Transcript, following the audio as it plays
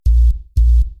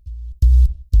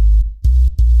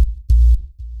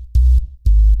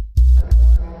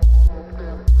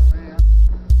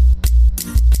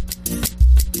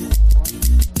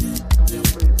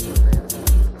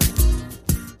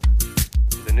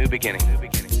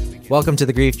Welcome to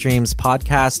the Grief Dreams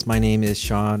podcast. My name is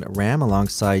Sean Ram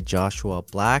alongside Joshua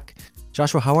Black.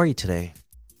 Joshua, how are you today?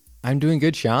 I'm doing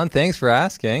good, Sean. Thanks for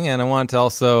asking. And I want to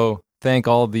also thank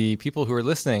all the people who are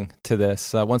listening to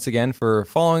this once again for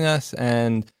following us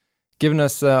and giving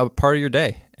us a part of your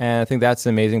day. And I think that's the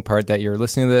amazing part, that you're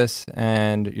listening to this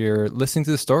and you're listening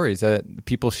to the stories that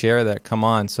people share that come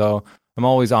on. So I'm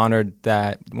always honored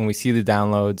that when we see the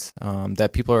downloads,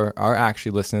 that people are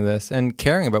actually listening to this and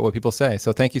caring about what people say.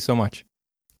 So thank you so much.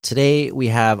 Today we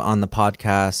have on the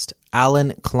podcast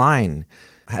Alan Klein.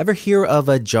 Ever hear of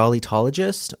a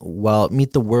jollytologist? Well,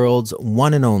 meet the world's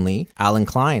one and only Alan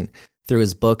Klein. Through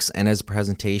his books and his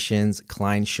presentations,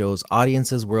 Klein shows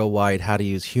audiences worldwide how to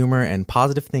use humor and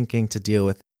positive thinking to deal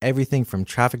with everything from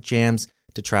traffic jams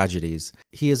to tragedies.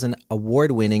 He is an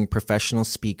award-winning professional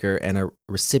speaker and a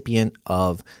recipient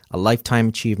of a Lifetime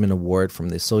Achievement Award from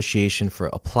the Association for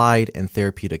Applied and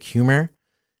Therapeutic Humor,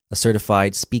 a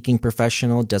certified speaking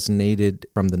professional designated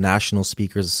from the National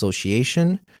Speakers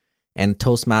Association, and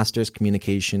Toastmasters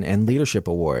Communication and Leadership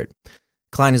Award.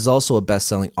 Klein is also a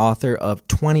best-selling author of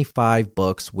 25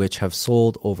 books, which have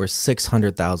sold over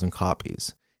 600,000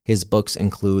 copies. His books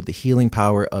include The Healing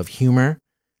Power of Humor,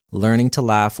 Learning to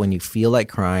Laugh When You Feel Like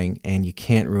Crying, and You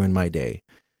Can't Ruin My Day.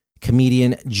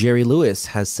 Comedian Jerry Lewis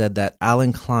has said that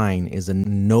Alan Klein is a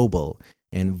noble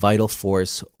and vital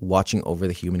force watching over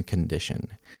the human condition.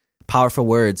 Powerful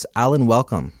words. Alan,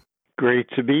 welcome. Great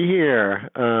to be here.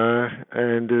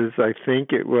 And as I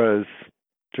think it was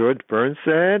George Burns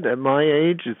said, at my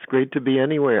age, it's great to be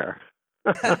anywhere.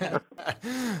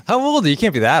 How old are you? You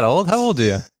can't be that old. How old are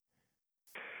you?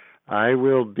 I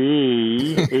will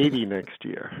be 80 next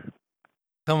year.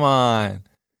 Come on.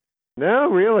 No,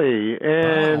 really.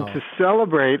 And Wow. to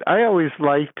celebrate, I always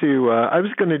like to, I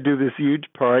was going to do this huge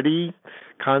party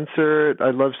concert. I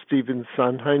love Stephen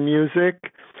Sondheim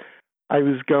music. I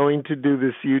was going to do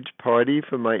this huge party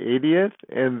for my 80th,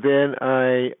 and then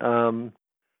I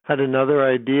had another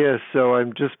idea, so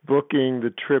I'm just booking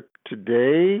the trip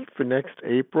today for next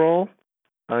April.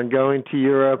 I'm going to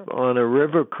Europe on a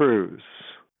river cruise,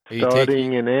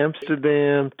 starting in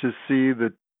Amsterdam to see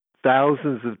the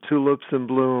thousands of tulips in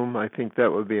bloom. I think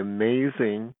that would be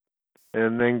amazing.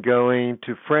 And then going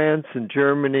to France and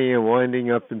Germany and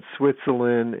winding up in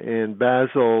Switzerland, in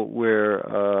Basel, where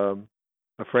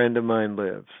a friend of mine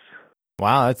lives.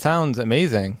 Wow, that sounds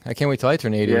amazing. I can't wait till I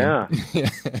turn 80. Yeah.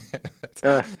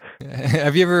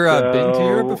 Have you ever been to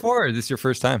Europe before, or is this your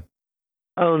first time?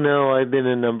 Oh, no, I've been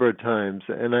a number of times.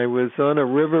 And I was on a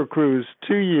river cruise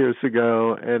 2 years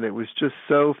ago, and it was just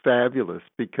so fabulous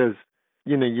because,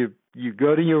 you know, you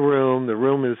go to your room, the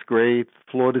room is great,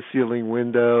 floor-to-ceiling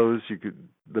windows,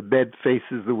 the bed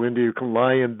faces the window, you can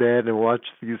lie in bed and watch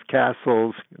these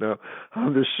castles, you know,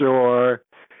 on the shore.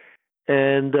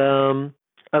 And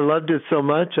I loved it so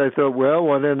much, I thought, well,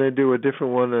 why don't I do a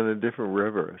different one on a different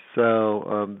river?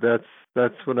 So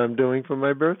that's what I'm doing for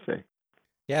my birthday.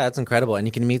 Yeah, that's incredible. And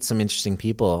you can meet some interesting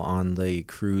people on the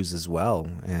cruise as well.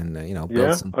 And,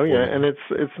 build some... Oh, yeah. And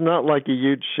it's not like a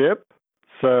huge ship,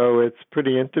 so it's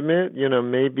pretty intimate,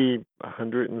 maybe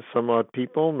 100 and some odd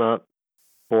people, not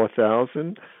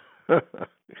 4,000.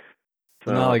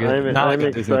 So I'm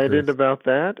excited about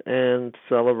that and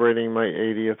celebrating my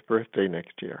 80th birthday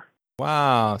next year.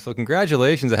 Wow. So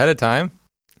congratulations ahead of time.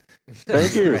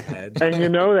 Thank you. And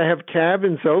they have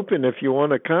cabins open if you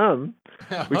want to come.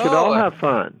 We could all have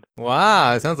fun.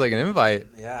 Wow. It sounds like an invite.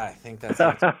 Yeah, I think that's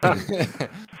so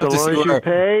long as you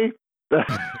pay.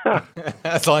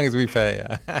 As long as we pay.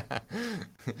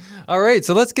 All right.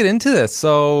 So let's get into this.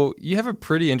 So you have a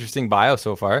pretty interesting bio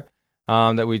so far.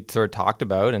 That we sort of talked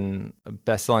about, and a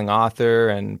best-selling author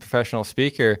and professional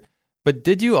speaker. But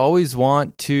did you always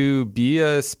want to be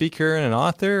a speaker and an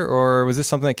author, or was this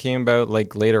something that came about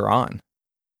like later on?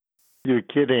 You're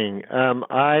kidding.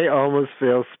 I almost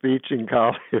failed speech in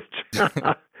college.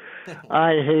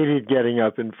 I hated getting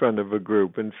up in front of a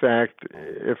group. In fact,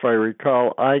 if I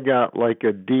recall, I got like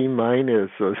a D-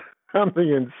 or something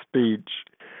in speech.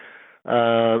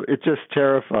 It just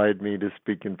terrified me to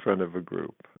speak in front of a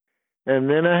group.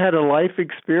 And then I had a life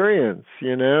experience,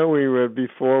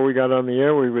 before we got on the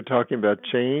air, we were talking about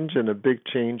change, and a big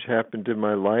change happened in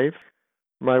my life.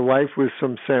 My wife was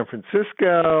from San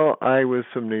Francisco. I was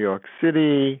from New York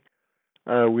City.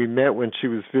 We met when she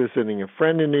was visiting a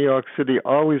friend in New York City.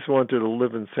 Always wanted to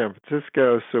live in San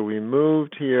Francisco, so we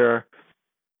moved here,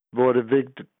 bought a big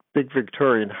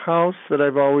Victorian house that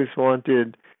I've always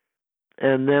wanted.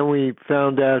 And then we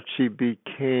found out she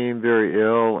became very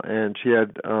ill, and she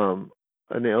had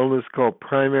an illness called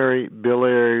primary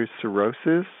biliary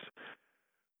cirrhosis,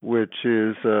 which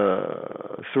is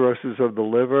cirrhosis of the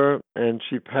liver, and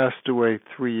she passed away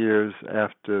 3 years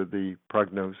after the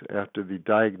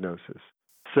diagnosis.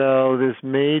 So this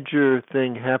major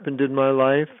thing happened in my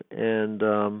life, and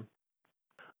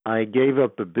I gave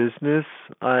up a business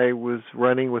I was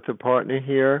running with a partner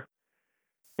here,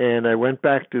 and I went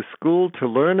back to school to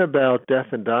learn about death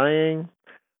and dying.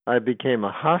 I became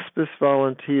a hospice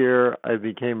volunteer. I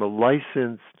became a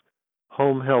licensed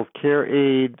home health care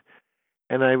aide.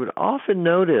 And I would often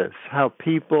notice how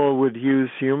people would use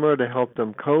humor to help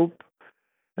them cope.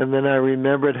 And then I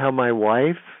remembered how my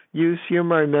wife used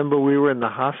humor. I remember we were in the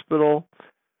hospital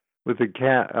with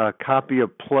a copy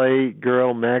of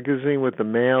Playgirl magazine with the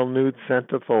male nude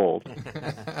centerfold.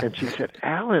 And she said,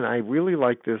 Alan, I really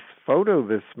like this photo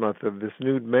this month of this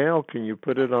nude male. Can you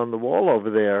put it on the wall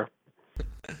over there,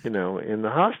 in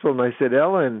the hospital? And I said,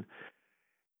 Ellen,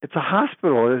 it's a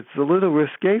hospital. It's a little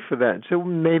risque for that. And she said, well,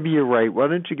 maybe you're right. Why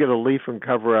don't you get a leaf and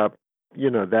cover up,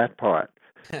 that part?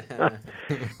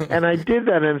 And I did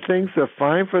that, and things are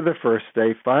fine for the first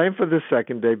day, fine for the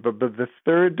second day, but the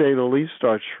third day the leaves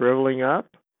start shriveling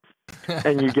up,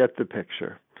 and you get the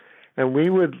picture. And we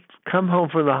would come home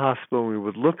from the hospital, and we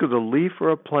would look at a leaf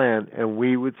or a plant, and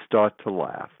we would start to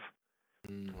laugh.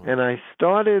 Mm-hmm. And I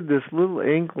started this little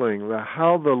inkling of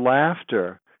how the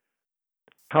laughter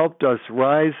helped us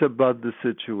rise above the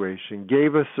situation,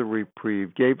 gave us a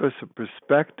reprieve, gave us a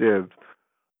perspective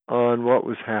on what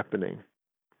was happening.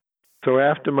 So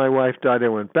after my wife died, I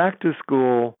went back to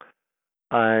school.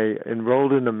 I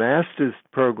enrolled in a master's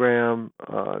program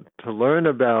to learn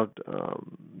about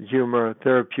humor,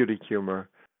 therapeutic humor,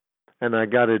 and I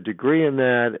got a degree in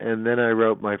that, and then I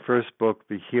wrote my first book,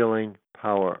 The Healing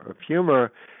Power of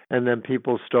Humor, and then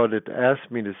people started to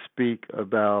ask me to speak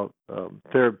about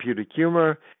therapeutic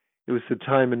humor. It was the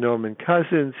time of Norman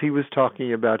Cousins. He was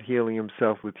talking about healing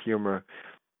himself with humor.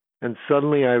 And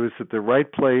suddenly I was at the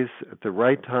right place at the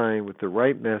right time with the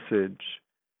right message.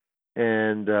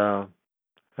 And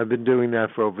I've been doing that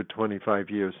for over 25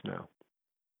 years now.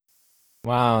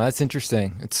 Wow, that's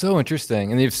interesting. It's so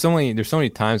interesting. And there's so many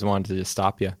times I wanted to just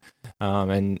stop you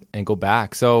and go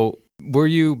back. So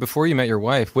before you met your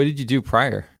wife, what did you do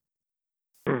prior?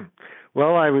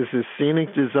 Well, I was a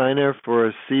scenic designer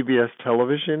for CBS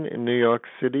television in New York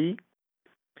City.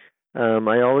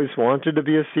 I always wanted to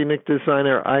be a scenic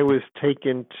designer. I was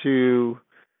taken to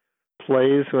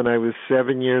plays when I was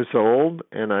 7 years old,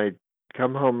 and I'd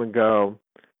come home and go,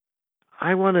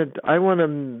 I want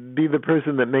to be the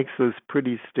person that makes those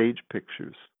pretty stage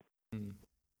pictures. Mm.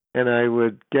 And I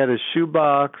would get a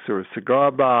shoebox or a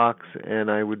cigar box,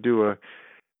 and I would do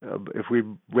if we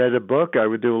read a book, I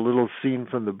would do a little scene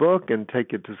from the book and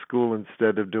take it to school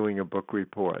instead of doing a book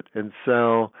report. And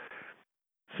so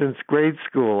since grade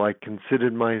school, I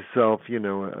considered myself,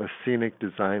 a scenic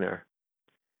designer.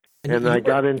 And I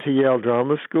got into Yale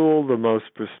Drama School, the most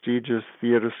prestigious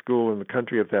theater school in the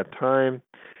country at that time.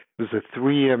 It was a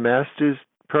 3-year master's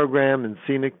program in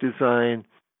scenic design.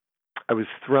 I was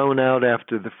thrown out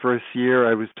after the first year.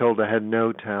 I was told I had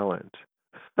no talent.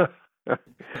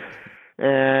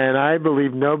 And I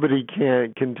believe nobody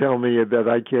can tell me that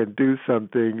I can't do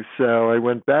something. So I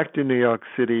went back to New York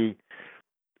City,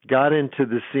 got into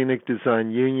the Scenic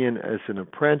Design Union as an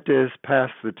apprentice,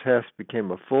 passed the test, became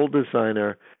a full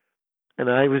designer, and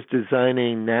I was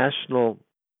designing national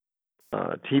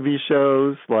TV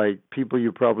shows like people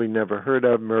you probably never heard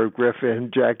of, Merv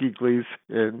Griffin, Jackie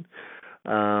Gleason,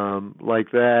 like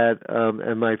that.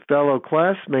 And my fellow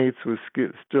classmates were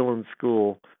still in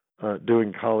school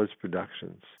doing college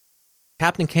productions.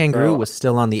 Captain Kangaroo was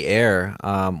still on the air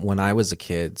when I was a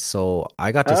kid, so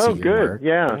I got to see your work. Oh, good.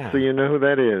 Yeah, so you know who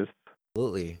that is.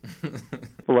 Absolutely.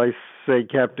 Well, I say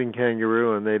Captain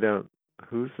Kangaroo, and they don't.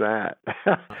 Who's that?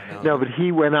 No, but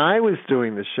when I was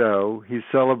doing the show, he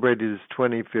celebrated his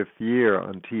 25th year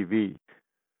on TV.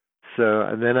 So,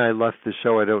 and then I left the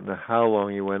show. I don't know how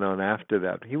long he went on after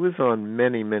that. He was on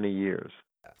many, many years.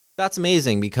 That's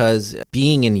amazing, because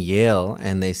being in Yale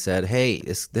and they said, hey,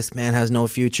 this man has no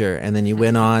future. And then you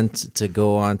went on to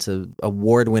go on to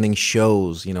award-winning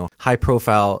shows,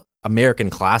 high-profile American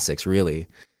classics, really.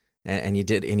 And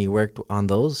you worked on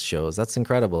those shows. That's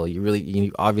incredible.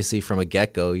 You obviously from a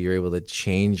get-go, you're able to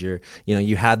change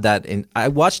you had that. I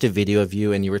watched a video of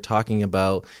you and you were talking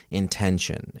about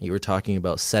intention. You were talking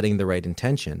about setting the right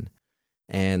intention.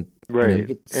 And right. You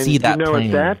could see that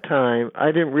at that time, I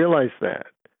didn't realize that.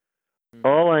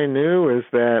 All I knew is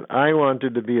that I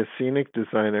wanted to be a scenic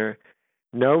designer.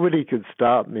 Nobody could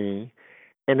stop me.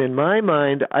 And in my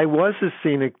mind, I was a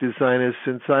scenic designer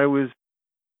since I was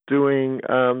doing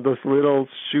those little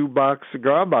shoebox,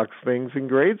 cigar box things in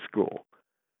grade school.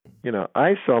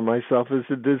 I saw myself as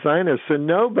a designer, so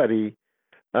nobody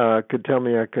could tell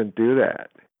me I couldn't do that.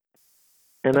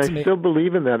 And That's I amazing. still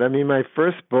believe in that. I mean, my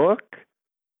first book,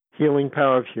 Healing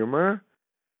Power of Humor,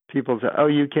 people say, "Oh,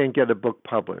 you can't get a book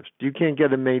published. You can't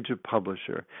get a major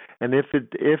publisher. And if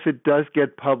it does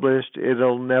get published,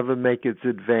 it'll never make its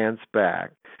advance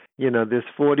back. There's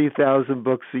 40,000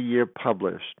 books a year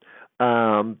published.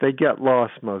 They get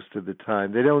lost most of the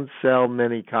time. They don't sell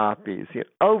many copies.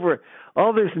 Over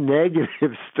all this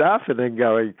negative stuff, and then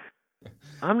going,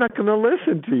 I'm not going to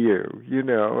listen to you.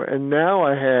 And now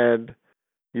I had,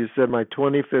 you said, my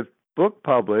 25th book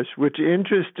published, which,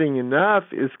 interesting enough,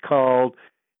 is called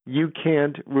You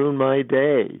Can't Ruin My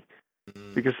Day,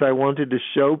 because I wanted to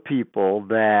show people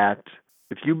that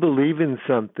if you believe in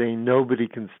something, nobody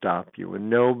can stop you, and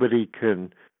nobody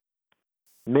can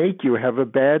make you have a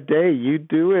bad day. You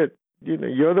do it.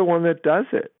 You're the one that does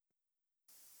it.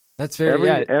 That's very,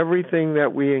 yeah. Everything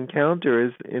that we encounter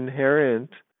is inherent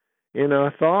in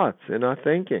our thoughts, in our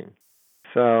thinking.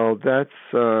 So that's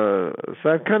so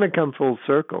I've kind of come full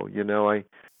circle. I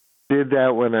did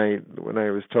that when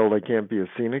I was told I can't be a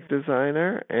scenic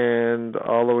designer, and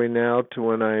all the way now to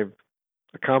when I've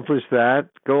accomplished that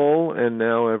goal, and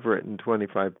now I've written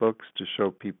 25 books to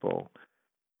show people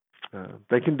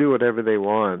they can do whatever they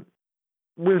want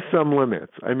with some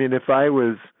limits. I mean, if I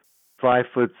was 5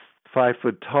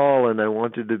 foot tall and I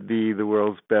wanted to be the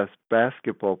world's best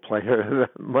basketball player,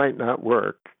 that might not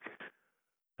work.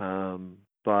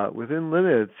 But within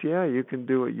limits, yeah, you can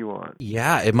do what you want.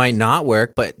 Yeah, it might not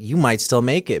work, but you might still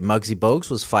make it. Muggsy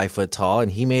Bogues was 5 foot tall,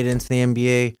 and he made it into the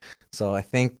NBA. So I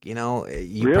think, you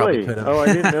Really? probably could have. Oh, I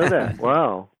didn't know that.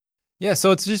 Wow. Yeah,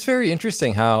 so it's just very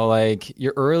interesting how like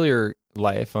your earlier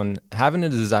life on having a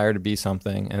desire to be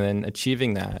something and then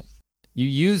achieving that, you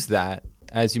use that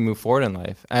as you move forward in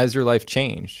life, as your life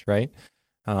changed, right?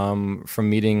 From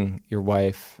meeting your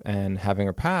wife and having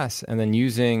her pass, and then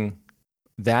using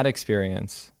that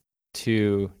experience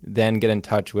to then get in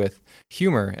touch with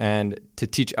humor and to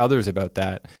teach others about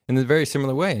that in a very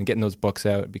similar way and getting those books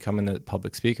out, becoming a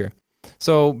public speaker.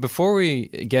 So before we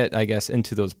get, I guess,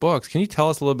 into those books, can you tell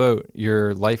us a little about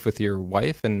your life with your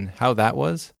wife and how that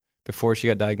was before she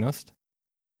got diagnosed?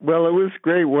 Well, it was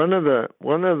great. One of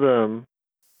them,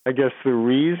 I guess the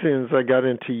reasons I got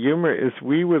into humor is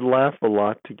we would laugh a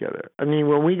lot together. I mean,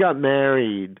 when we got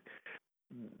married,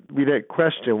 we'd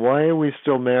question, why are we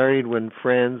still married when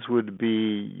friends would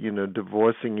be,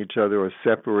 divorcing each other or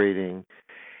separating?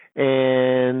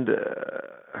 And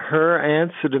her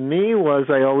answer to me was,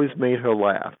 I always made her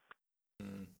laugh.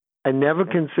 I never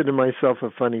consider myself a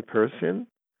funny person.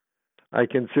 I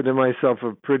consider myself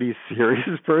a pretty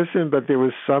serious person, but there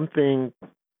was something,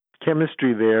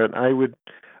 chemistry there, and I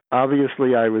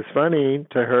was funny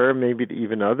to her, maybe to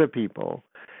even other people.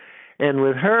 And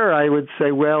with her, I would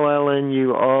say, well, Ellen,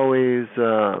 you always,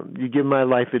 you give my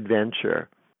life adventure.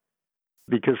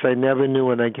 Because I never knew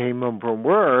when I came home from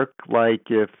work, like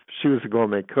if she was a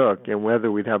gourmet cook and whether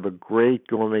we'd have a great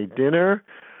gourmet dinner.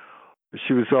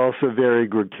 She was also very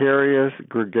gregarious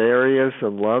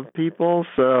and loved people.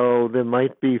 So there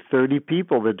might be 30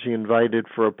 people that she invited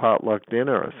for a potluck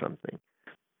dinner or something.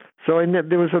 So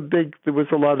there was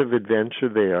a lot of adventure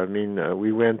there. I mean,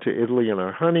 we went to Italy on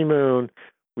our honeymoon.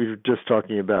 We were just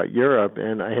talking about Europe,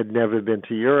 and I had never been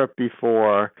to Europe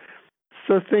before.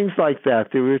 So things like that.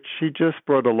 She just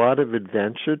brought a lot of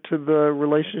adventure to the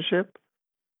relationship,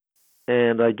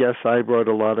 and I guess I brought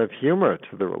a lot of humor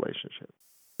to the relationship.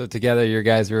 So together, you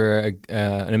guys were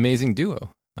an amazing duo.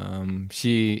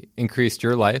 She increased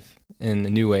your life in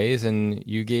new ways, and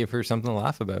you gave her something to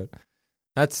laugh about.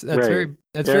 That's Right.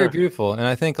 very beautiful. And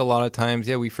I think a lot of times,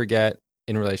 we forget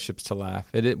in relationships to laugh.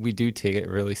 We do take it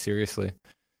really seriously,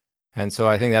 and so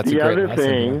I think that's The a great other lesson.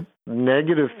 thing,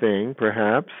 negative thing,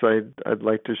 perhaps I'd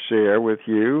like to share with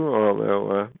you,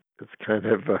 although it's kind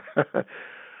of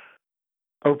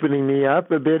opening me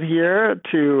up a bit here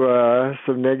to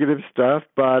some negative stuff.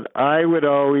 But I would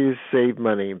always save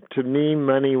money. To me,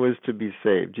 money was to be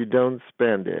saved. You don't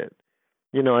spend it.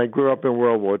 I grew up in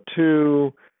World War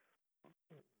II.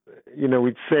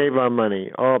 We'd save our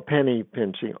money, all penny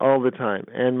pinching all the time.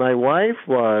 And my wife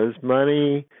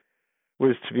money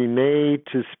was to be made,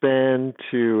 to spend,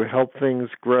 to help things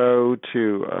grow,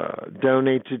 to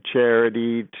donate to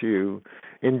charity, to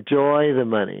enjoy the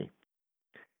money.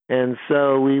 And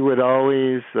so we would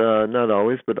always, not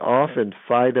always, but often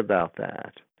fight about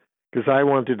that because I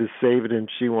wanted to save it and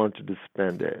she wanted to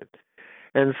spend it.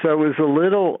 And so it was a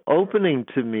little opening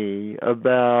to me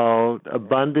about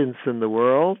abundance in the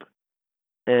world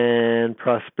and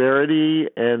prosperity,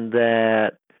 and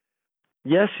that,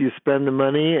 yes, you spend the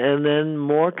money and then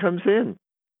more comes in.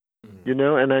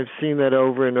 And I've seen that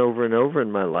over and over and over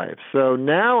in my life. So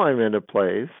now I'm in a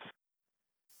place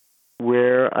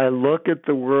where I look at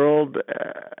the world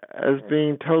as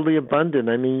being totally abundant.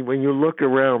 I mean, when you look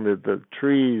around, the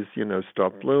trees,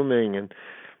 stop blooming, and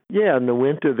in the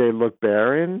winter they look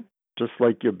barren, just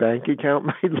like your bank account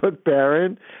might look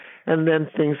barren. And then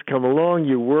things come along,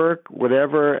 you work,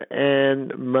 whatever,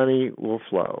 and money will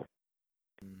flow.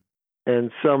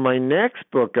 And so my next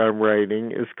book I'm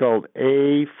writing is called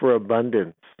A for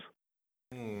Abundance.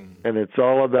 And it's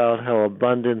all about how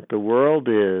abundant the world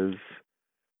is,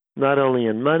 not only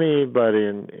in money, but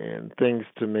in things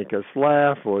to make us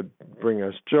laugh or bring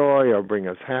us joy or bring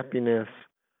us happiness.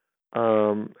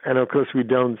 And of course, we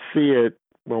don't see it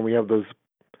when we have those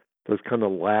kind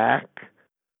of lack,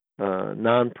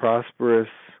 non-prosperous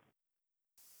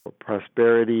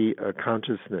prosperity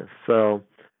consciousness. So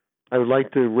I would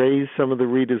like to raise some of the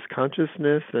readers'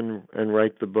 consciousness and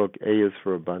write the book A is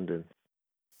for Abundance.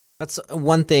 That's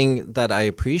one thing that I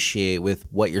appreciate with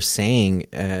what you're saying,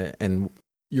 and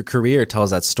your career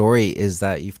tells that story, is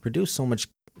that you've produced so much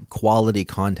quality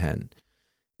content.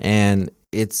 And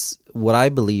it's what I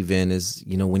believe in is,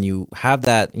 when you have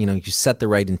that, you set the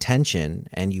right intention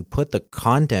and you put the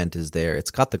content is there,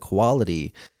 it's got the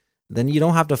quality, then you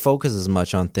don't have to focus as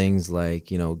much on things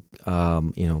like,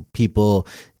 people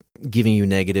giving you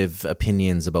negative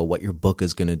opinions about what your book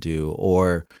is going to do,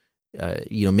 or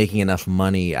making enough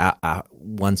money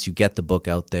once you get the book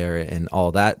out there and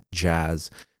all that jazz.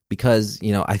 Because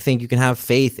I think you can have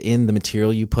faith in the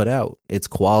material you put out. It's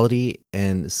quality,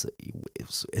 and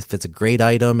if it's a great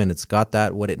item and it's got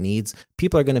what it needs,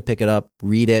 people are going to pick it up,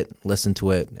 read it, listen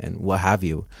to it, and what have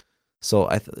you. So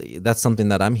that's something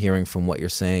that I'm hearing from what you're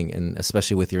saying, and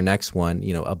especially with your next one,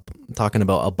 talking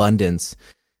about abundance.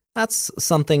 That's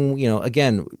something,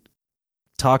 again,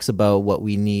 talks about what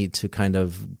we need to kind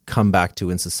of come back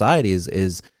to in society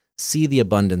is see the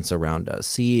abundance around us.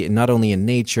 See not only in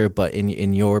nature, but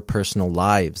in your personal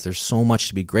lives. There's so much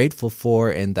to be grateful for,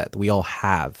 and that we all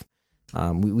have.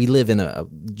 We live in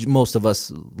most of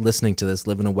us listening to this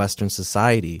live in a Western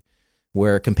society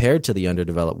where, compared to the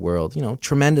underdeveloped world,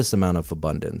 tremendous amount of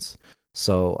abundance.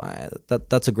 So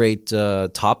that's a great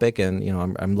topic, and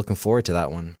I'm looking forward to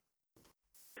that one.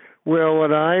 Well,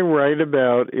 what I write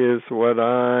about is what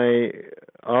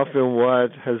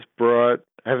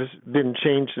has been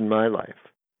changed in my life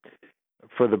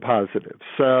for the positive.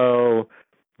 So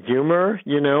humor,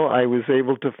 I was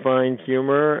able to find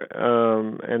humor,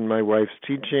 and my wife's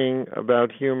teaching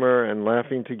about humor and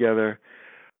laughing together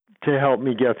to help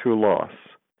me get through loss.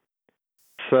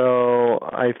 So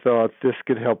I thought this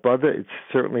could help others. It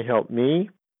certainly helped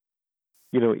me.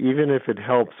 Even if it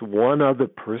helps one other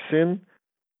person,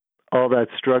 all that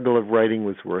struggle of writing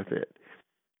was worth it.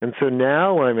 And so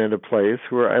now I'm in a place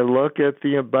where I look at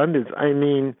the abundance. I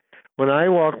mean, when I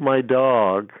walk my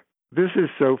dog, this is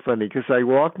so funny because I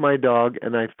walk my dog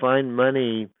and I find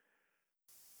money,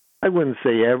 I wouldn't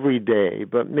say every day,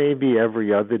 but maybe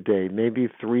every other day, maybe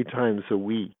 3 times a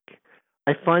week.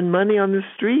 I find money on the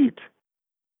street.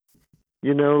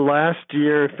 Last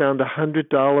year I found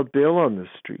 $100 bill on the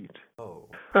street. Oh.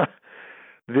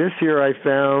 This year I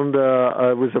found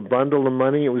it was a bundle of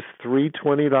money. It was 3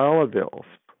 $20 bills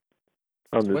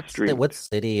on the street. What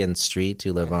city and street do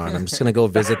you live on? I'm just going to go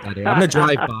visit that area. I'm going to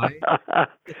drive by.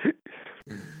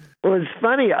 Well, it's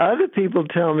funny. Other people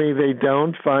tell me they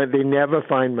never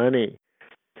find money.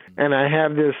 And I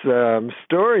have this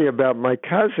story about my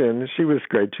cousin. She was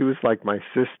great. She was like my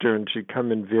sister, and she'd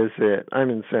come and visit. I'm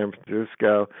in San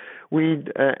Francisco.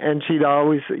 And she'd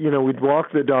always, we'd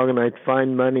walk the dog, and I'd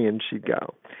find money, and she'd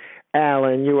go,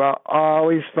 "Alan, you are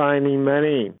always finding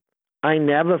money. I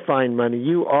never find money.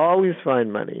 You always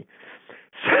find money."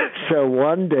 So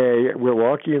one day we're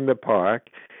walking in the park,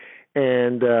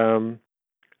 and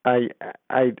I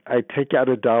take out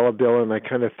a dollar bill and I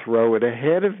kind of throw it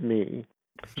ahead of me.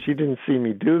 She didn't see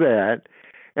me do that.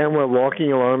 And we're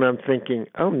walking along, and I'm thinking,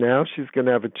 oh, now she's going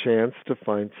to have a chance to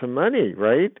find some money,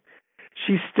 right?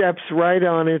 She steps right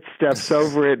on it, steps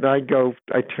over it, and I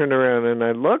turn around and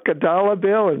I look, a dollar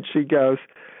bill, and she goes,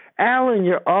 "Alan,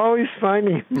 you're always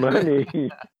finding money."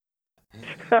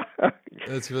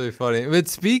 That's really funny. It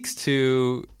speaks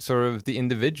to sort of the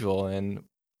individual and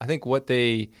I think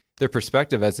their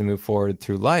perspective as they move forward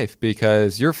through life,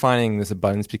 because you're finding this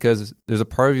abundance because there's a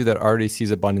part of you that already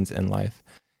sees abundance in life.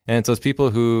 And so it's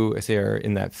people who I say are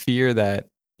in that fear that,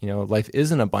 life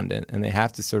isn't abundant and they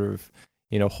have to sort of,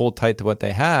 hold tight to what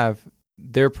they have.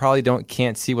 They probably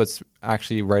can't see what's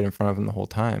actually right in front of them the whole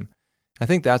time. I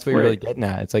think that's what you're really getting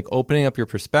at. It's like opening up your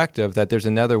perspective that there's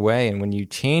another way. And when you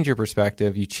change your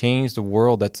perspective, you change the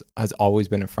world has always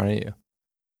been in front of you.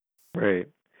 Right.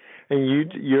 And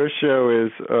your show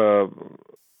is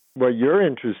what you're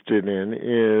interested in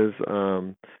is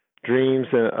dreams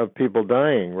of people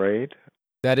dying, right?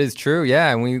 That is true,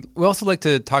 yeah. And we also like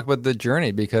to talk about the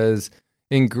journey because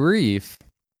in grief,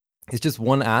 it's just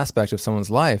one aspect of someone's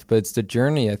life, but it's the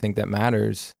journey I think that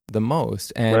matters the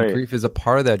most. And Right. grief is a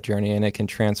part of that journey and it can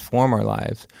transform our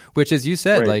lives, which as you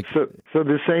said, Right. like So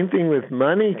the same thing with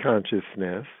money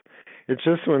consciousness. It's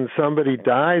just when somebody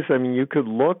dies, I mean, you could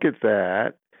look at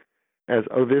that as,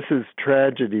 oh, this is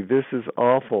tragedy, this is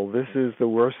awful, this is the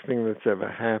worst thing that's ever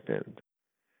happened.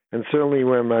 And certainly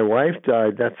when my wife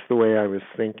died, that's the way I was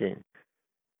thinking.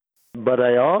 But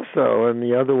I also, and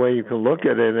the other way you can look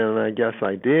at it, and I guess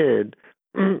I did,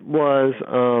 was,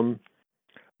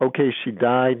 okay, she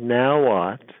died, now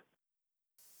what?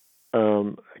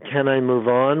 Can I move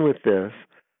on with this?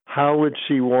 How would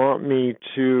she want me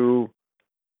to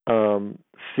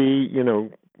see,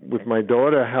 with my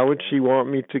daughter, how would she want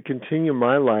me to continue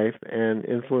my life and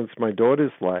influence my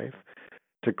daughter's life?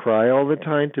 To cry all the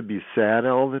time, to be sad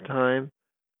all the time?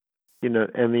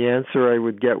 And the answer I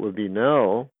would get would be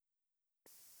no.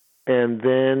 And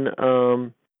then,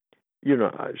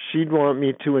 she'd want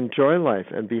me to enjoy life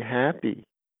and be happy.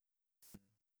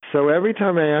 So every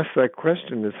time I ask that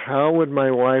question is, how would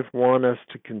my wife want us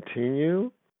to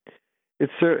continue? It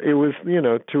was,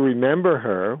 to remember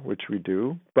her, which we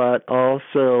do, but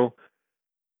also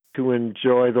to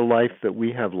enjoy the life that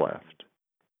we have left.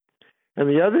 And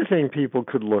the other thing people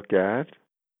could look at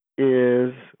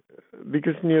is,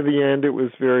 because near the end it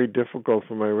was very difficult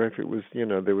for my wife. It was,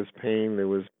 there was pain, there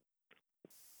was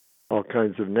all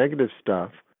kinds of negative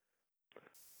stuff.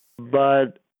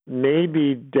 But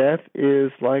maybe death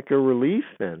is like a relief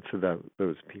then to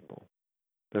those people.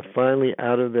 They're finally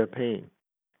out of their pain.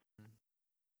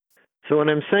 So what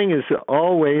I'm saying is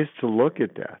always to look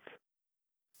at death.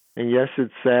 And yes,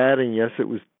 it's sad, and yes, it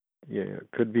was, it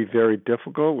could be very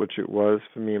difficult, which it was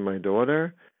for me and my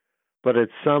daughter. But at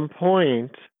some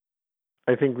point,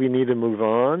 I think we need to move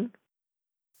on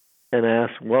and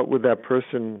ask, how would that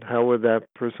person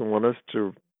want us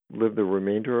to live the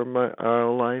remainder of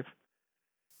our life,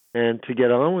 and to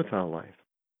get on with our life.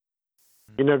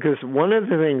 Because one of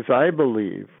the things I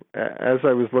believe, as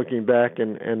I was looking back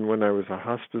and when I was a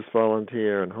hospice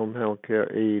volunteer and home health care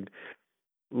aide,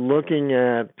 looking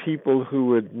at people who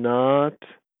would not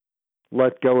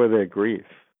let go of their grief.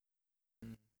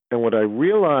 And what I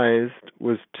realized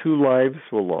was two lives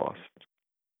were lost.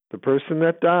 The person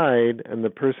that died and the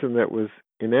person that was,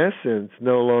 in essence,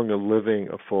 no longer living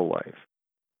a full life.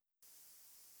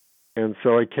 And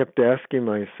so I kept asking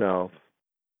myself,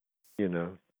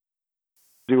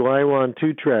 do I want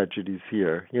two tragedies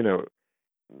here?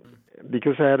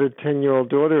 Because I had a 10-year-old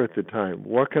daughter at the time.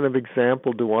 What kind of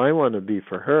example do I want to be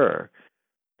for her?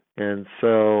 And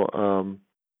so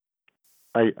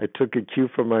I took a cue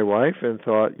from my wife and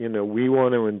thought, we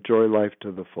want to enjoy life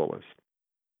to the fullest.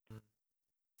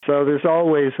 So there's all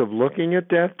ways of looking at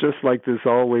death, just like there's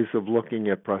all ways of looking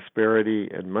at prosperity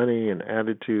and money and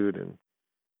attitude and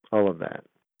all of that.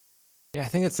 Yeah, I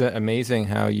think it's amazing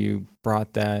how you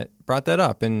brought that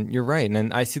up, and you're right.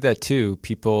 And I see that too.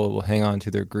 People will hang on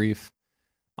to their grief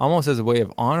almost as a way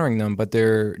of honoring them, but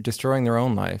they're destroying their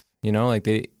own life. Like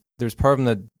there's part of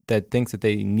them that thinks that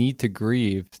they need to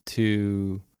grieve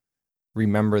to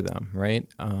remember them,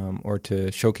 right? Or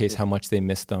to showcase how much they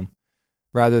miss them,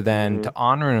 rather than to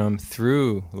honor them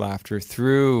through laughter,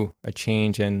 through a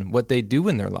change in what they do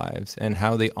in their lives and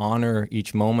how they honor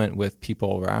each moment with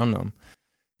people around them.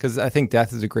 Because I think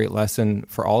death is a great lesson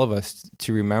for all of us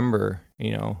to remember,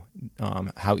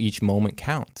 how each moment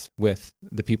counts with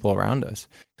the people around us.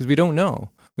 Because we don't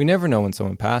know. We never know when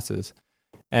someone passes.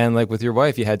 And like with your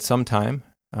wife, you had some time,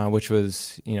 which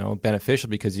was,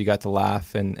 beneficial because you got to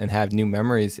laugh and have new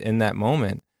memories in that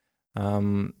moment.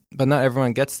 But not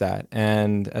everyone gets that.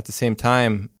 And at the same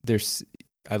time,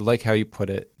 I like how you put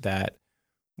it, that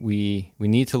we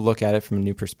need to look at it from a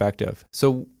new perspective.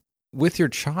 So with your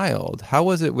child, how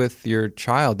was it with your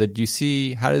child? Did you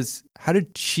see, how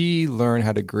did she learn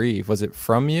how to grieve? Was it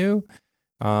from you?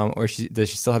 Or does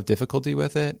she still have difficulty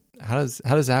with it? How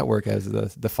does that work as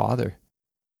the father?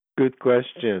 Good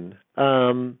question.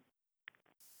 One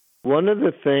of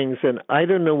the things, and I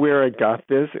don't know where I got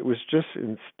this, it was just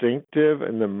instinctive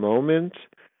in the moment,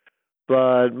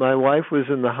 but my wife was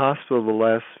in the hospital the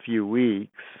last few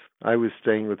weeks. I was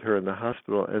staying with her in the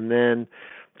hospital, and then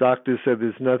doctor said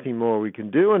there's nothing more we can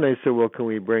do, and I said, well, can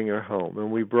we bring her home?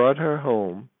 And we brought her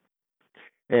home,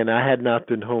 and I had not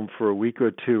been home for a week or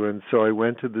two, and so I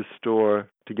went to the store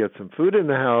to get some food in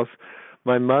the house.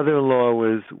 My mother-in-law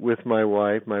was with my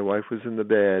wife. My wife was in the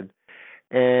bed,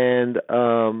 And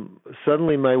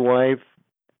suddenly my wife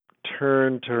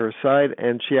turned to her side,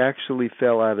 and she actually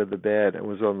fell out of the bed and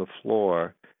was on the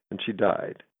floor, and she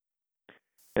died.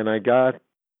 And I got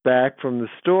back from the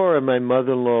store, and my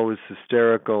mother-in-law was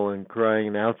hysterical and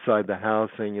crying outside the house,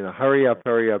 saying, hurry up,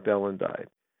 Ellen died.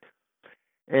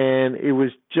 And it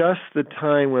was just the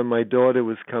time when my daughter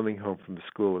was coming home from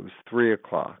school. It was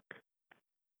 3:00.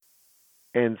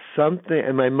 And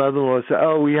my mother-in-law said,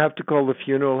 "Oh, we have to call the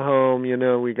funeral home,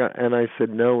 and I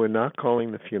said, "No, we're not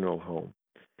calling the funeral home."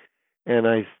 And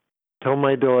I told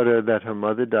my daughter that her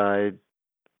mother died,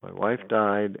 my wife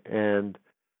died, and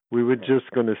we were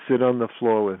just going to sit on the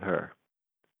floor with her.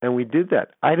 And we did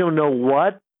that. I don't know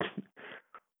why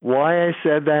I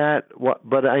said that,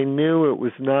 but I knew it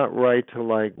was not right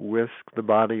to whisk the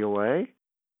body away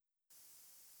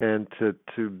and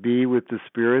to be with the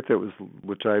spirit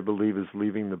which I believe is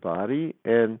leaving the body.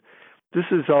 And this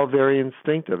is all very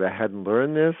instinctive. I hadn't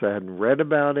learned this. I hadn't read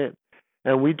about it.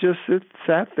 And we just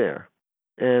sat there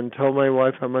and told my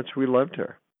wife how much we loved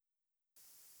her.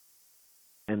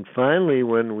 And finally,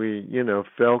 when we,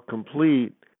 felt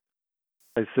complete,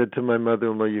 I said to my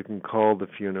mother-in-law, "You can call the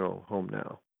funeral home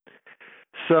now."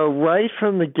 So right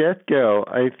from the get-go,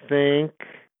 I think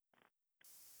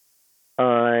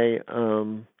I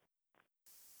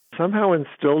somehow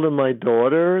instilled in my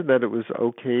daughter that it was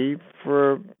okay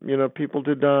for, people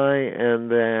to die,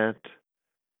 and that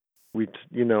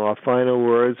our final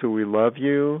words were, "We love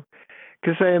you."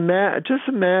 Because just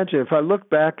imagine, if I look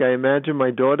back, I imagine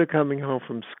my daughter coming home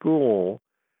from school,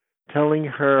 telling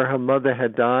her mother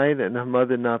had died and her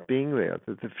mother not being there,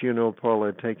 that the funeral parlor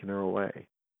had taken her away.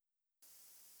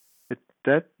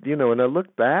 When I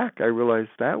look back, I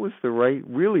realized that was the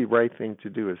really right thing to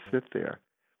do, is sit there.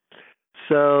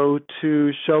 So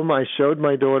I showed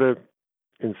my daughter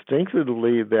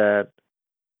instinctively that,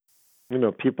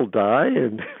 people die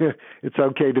and it's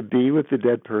okay to be with the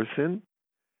dead person.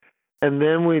 And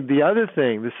then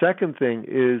the second thing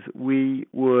is we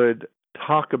would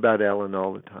talk about Ellen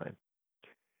all the time.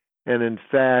 And in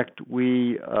fact,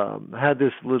 we had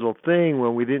this little thing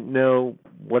when we didn't know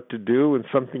what to do and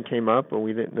something came up and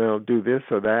we didn't know, do this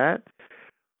or that.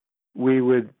 I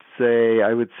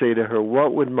would say to her,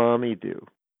 "What would Mommy do?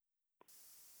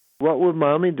 What would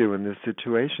Mommy do in this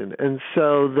situation?" And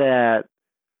so that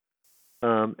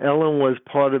Ellen was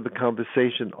part of the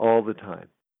conversation all the time.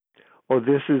 Or,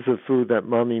 "This is a food that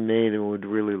Mommy made and would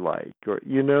really like." Or,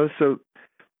 so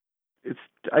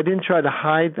I didn't try to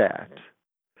hide that.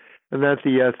 And that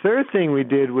the third thing we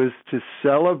did was to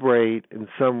celebrate, in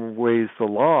some ways, the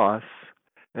loss.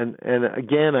 And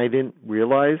again, I didn't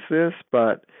realize this,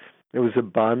 but it was a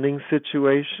bonding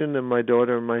situation in my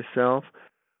daughter and myself.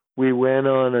 We went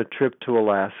on a trip to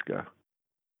Alaska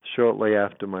shortly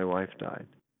after my wife died.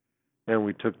 And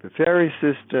we took the ferry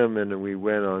system, and we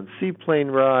went on seaplane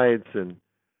rides and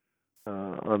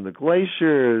on the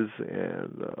glaciers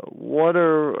and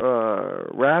water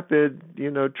rapid,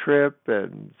 trip,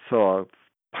 and saw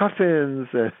puffins.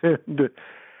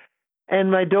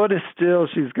 And my daughter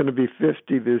she's going to be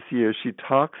 50 this year. She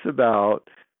talks about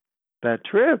that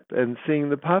trip and seeing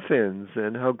the puffins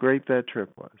and how great that trip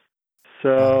was.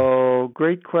 So,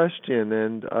 great question,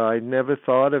 and I never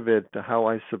thought of it, how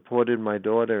I supported my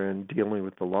daughter in dealing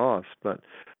with the loss, but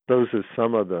those are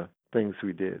some of the things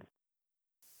we did.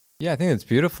 Yeah, I think it's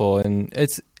beautiful, and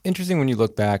it's interesting when you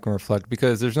look back and reflect,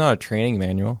 because there's not a training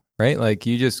manual, right? Like,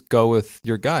 you just go with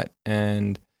your gut,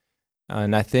 and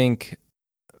I think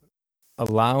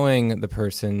allowing the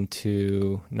person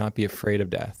to not be afraid of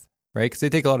death, right? Because they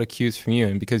take a lot of cues from you,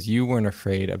 and because you weren't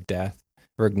afraid of death,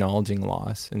 or acknowledging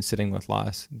loss and sitting with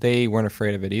loss, they weren't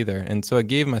afraid of it either. And so it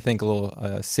gave them, I think, a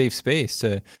little safe space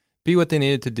to be what they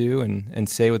needed to do and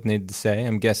say what they needed to say.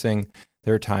 I'm guessing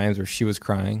there were times where she was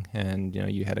crying and,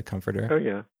 you had to comfort her. Oh,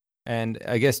 yeah. And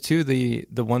I guess, too, the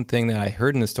one thing that I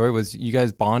heard in the story was you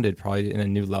guys bonded probably in a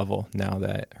new level now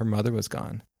that her mother was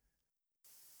gone.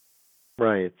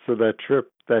 Right. So that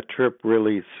trip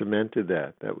really cemented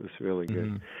that. That was really good.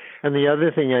 Mm-hmm. And the other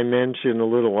thing I mentioned a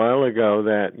little while ago,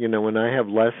 that, when I have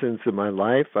lessons in my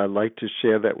life, I like to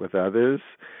share that with others.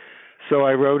 So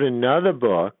I wrote another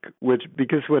book,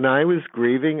 because when I was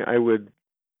grieving, I would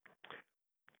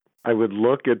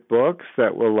look at books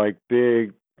that were like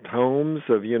big tomes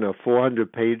of,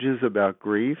 400 pages about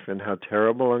grief and how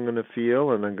terrible I'm going to feel,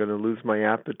 and I'm going to lose my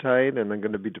appetite, and I'm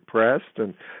going to be depressed,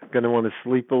 and I'm going to want to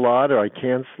sleep a lot, or I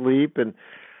can't sleep. And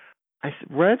I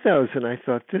read those, and I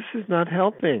thought, this is not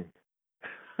helping.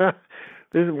 This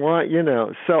is why,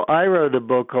 So I wrote a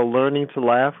book called Learning to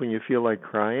Laugh When You Feel Like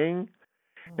Crying.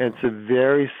 And it's a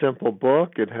very simple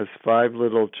book. It has 5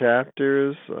 little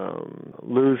chapters: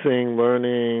 losing,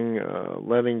 learning,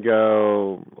 letting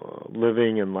go,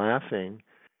 living, and laughing.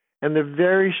 And they're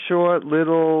very short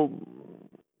little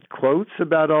quotes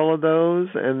about all of those,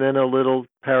 and then a little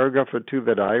paragraph or two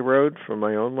that I wrote from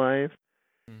my own life,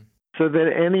 so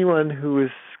that anyone who is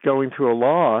going through a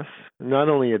loss, not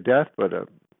only a death, but a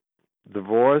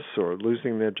divorce or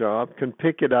losing their job, can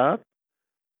pick it up,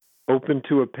 open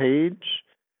to a page,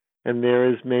 and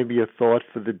there is maybe a thought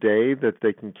for the day that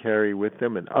they can carry with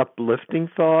them, an uplifting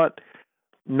thought,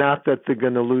 not that they're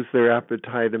going to lose their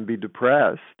appetite and be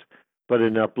depressed, but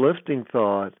an uplifting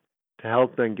thought to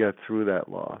help them get through that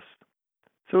loss.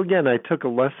 So again, I took a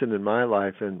lesson in my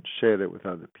life and shared it with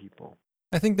other people.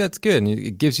 I think that's good. And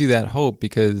it gives you that hope,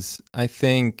 because I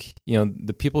think,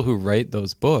 the people who write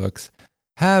those books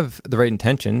have the right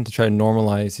intention to try to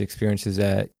normalize the experiences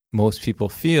that most people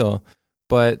feel,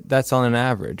 but that's on an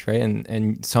average, right?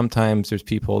 And sometimes there's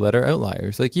people that are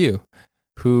outliers like you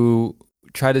who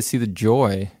try to see the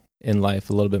joy in life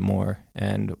a little bit more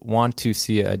and want to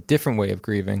see a different way of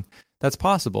grieving that's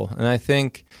possible. And I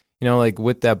think, like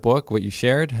with that book, what you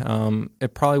shared,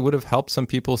 it probably would have helped some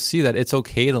people see that it's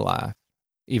okay to laugh,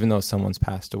 even though someone's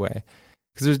passed away.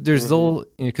 Because there's little,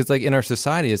 because like in our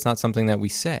society, it's not something that we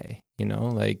say, and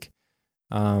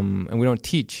we don't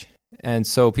teach. And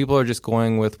so people are just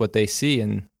going with what they see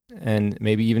and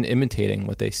maybe even imitating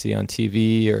what they see on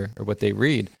TV or what they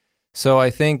read. So I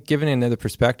think giving another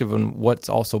perspective on what's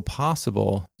also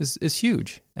possible is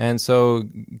huge. And so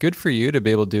good for you to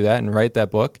be able to do that and write that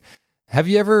book. Have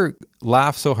you ever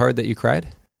laughed so hard that you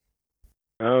cried?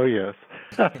 Oh, yes.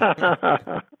 In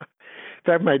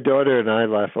fact, my daughter and I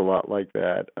laugh a lot like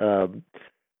that.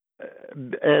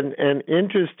 And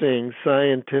interesting,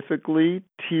 scientifically,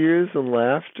 tears and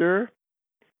laughter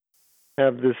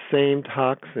have the same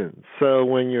toxins. So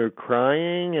when you're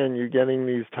crying and you're getting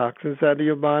these toxins out of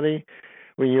your body,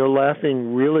 when you're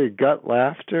laughing really gut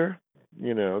laughter,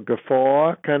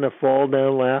 guffaw, kind of fall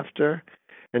down laughter,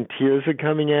 and tears are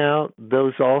coming out,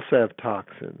 those also have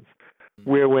toxins.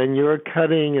 Where when you're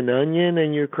cutting an onion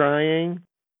and you're crying,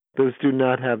 those do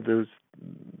not have those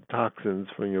toxins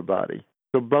from your body.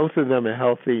 So both of them are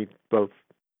healthy, both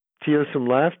tears from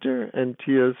laughter and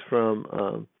tears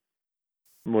from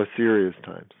more serious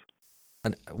times.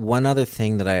 And one other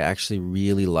thing that I actually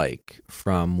really like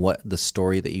from what the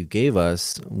story that you gave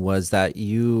us was that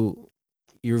you're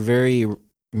very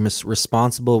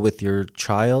responsible with your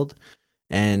child,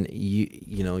 and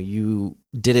you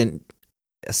didn't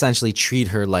essentially treat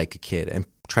her like a kid and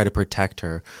try to protect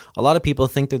her. A lot of people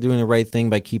think they're doing the right thing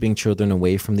by keeping children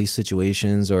away from these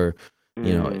situations, or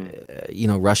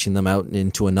rushing them out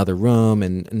into another room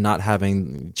and not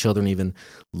having children even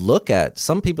look at.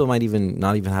 Some people might even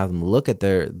not even have them look at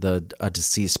a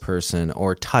deceased person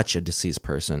or touch a deceased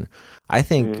person. I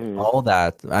think all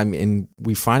that.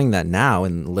 We're finding that now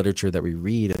in literature that we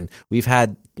read, and we've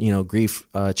had grief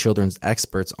children's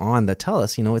experts on that tell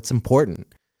us it's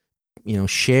important.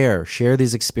 Share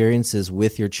these experiences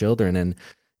with your children, and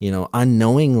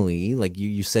unknowingly, like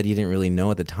you said, you didn't really know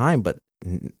at the time, but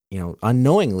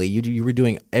unknowingly you were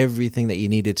doing everything that you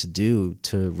needed to do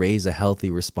to raise a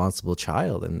healthy, responsible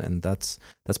child, and that's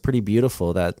pretty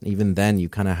beautiful that even then you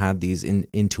kind of had these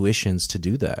intuitions to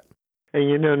do that.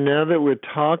 And now that we're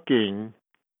talking,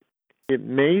 it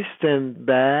may stem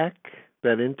back,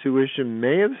 that intuition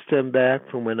may have stemmed back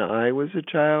from when I was a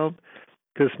child,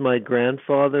 because my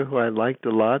grandfather, who I liked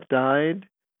a lot, died.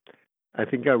 I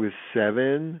think I was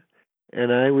 7,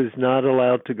 and I was not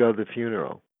allowed to go to the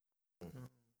funeral.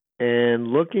 And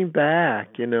looking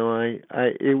back, it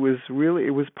was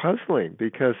puzzling,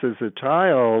 because as a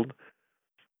child,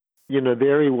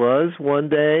 there he was one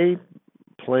day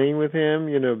playing with him,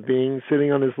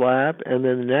 sitting on his lap, and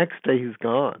then the next day he's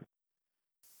gone.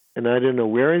 And I didn't know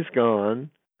where he's gone.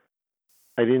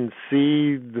 I didn't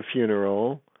see the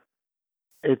funeral.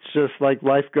 It's just like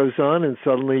life goes on, and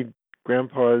suddenly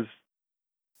Grandpa's,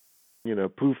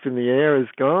 poof in the air is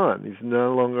gone. He's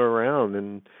no longer around,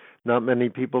 and not many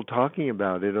people talking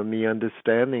about it or me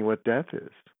understanding what death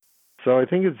is. So I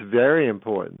think it's very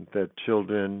important that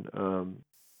children,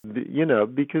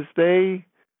 because they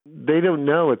don't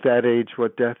know at that age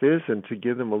what death is, and to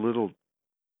give them a little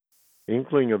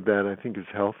inkling of that, I think is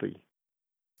healthy.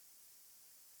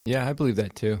 Yeah, I believe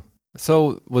that too.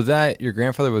 So was that your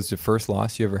grandfather was the first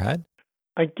loss you ever had?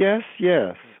 I guess,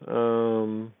 yes.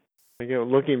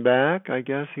 Looking back, I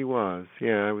guess he was.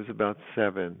 Yeah, I was about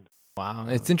 7. Wow,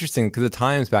 it's interesting because the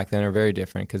times back then are very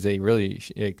different, because they really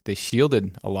they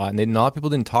shielded a lot, and a lot of people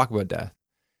didn't talk about death.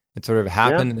 It sort of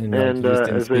happened, and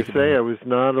as I say, I was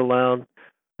not allowed.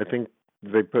 I think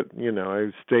they put,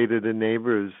 I stayed at a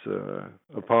neighbor's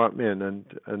apartment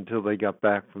until they got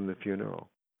back from the funeral.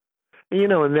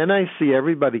 And then I see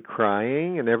everybody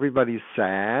crying and everybody's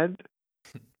sad.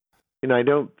 I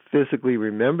don't physically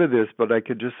remember this, but I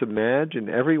could just imagine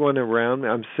everyone around me.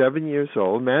 I'm 7 years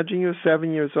old. Imagine you're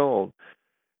 7 years old,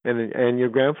 and your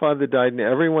grandfather died, and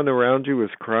everyone around you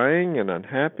is crying and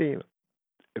unhappy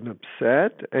and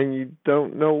upset, and you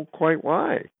don't know quite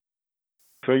why.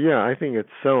 So yeah, I think it's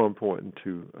so important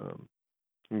to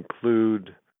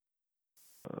include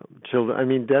children. I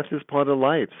mean, death is part of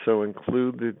life, so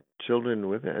include the children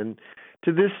with it. And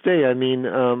to this day, I mean,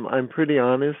 I'm pretty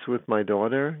honest with my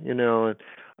daughter.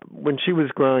 When she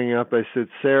was growing up, I said,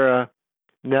 Sarah,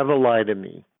 never lie to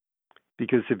me,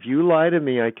 because if you lie to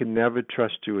me, I can never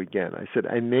trust you again. I said,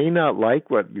 I may not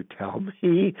like what you tell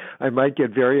me. I might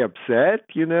get very upset,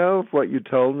 if what you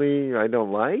told me I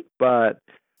don't like, but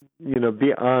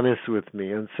be honest with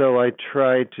me. And so I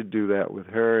tried to do that with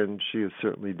her, and she has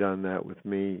certainly done that with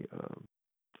me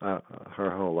her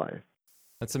whole life.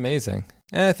 That's amazing.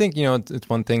 And I think, it's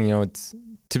one thing, it's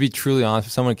to be truly honest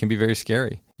with someone can be very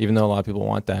scary, even though a lot of people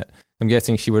want that. I'm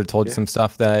guessing she would have told you some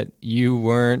stuff that you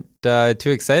weren't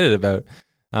too excited about.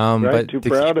 But too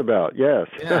proud about, yes.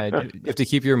 Yeah, you have to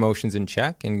keep your emotions in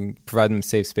check and provide them a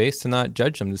safe space to not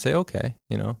judge them, to say, okay,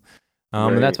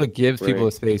 Right, and that's what gives people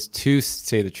a space to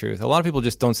say the truth. A lot of people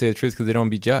just don't say the truth because they don't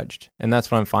want to be judged. And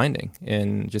that's what I'm finding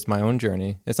in just my own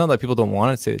journey. It's not that people don't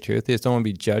want to say the truth. They just don't want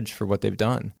to be judged for what they've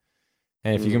done.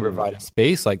 And if you can provide a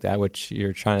space like that, which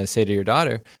you're trying to say to your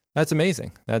daughter, that's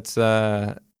amazing. That's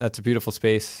a beautiful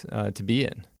space to be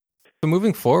in. So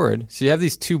moving forward, so you have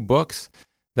these 2 books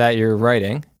that you're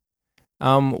writing.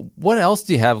 What else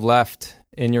do you have left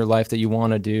in your life that you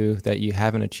want to do that you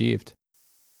haven't achieved?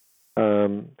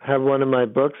 Have one of my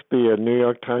books be a New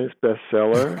York Times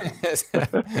bestseller.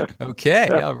 Okay,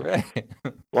 all right.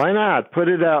 Why not? Put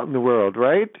it out in the world,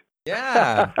 right?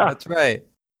 Yeah, that's right.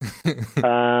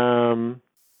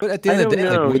 But at the end of the day,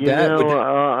 know. Like,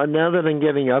 now that I'm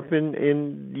getting up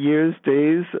in years,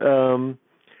 days,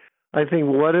 I think,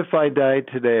 what if I died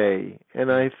today?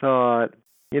 And I thought,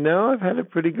 I've had a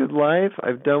pretty good life.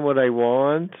 I've done what I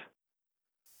want.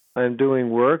 I'm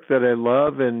doing work that I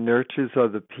love and nurtures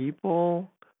other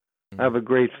people. I have a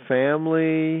great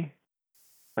family.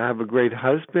 I have a great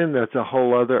husband. That's a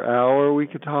whole other hour we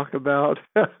could talk about.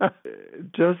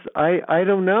 I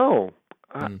don't know.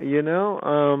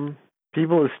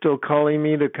 People are still calling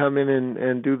me to come in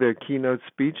and do their keynote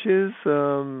speeches.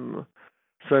 So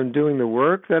I'm doing the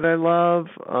work that I love.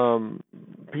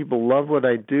 People love what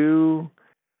I do.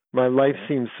 My life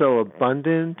seems so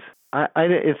abundant.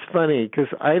 It's funny because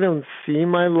I don't see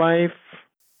my life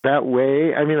that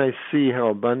way. I mean, I see how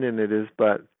abundant it is,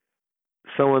 but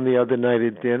someone the other night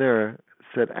at dinner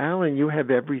said, Alan, you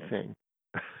have everything.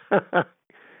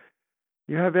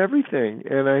 You have everything.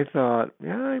 And I thought,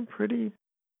 yeah,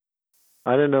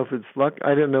 I don't know if it's luck.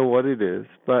 I don't know what it is,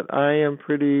 but I am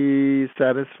pretty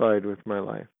satisfied with my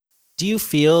life. Do you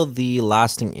feel the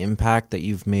lasting impact that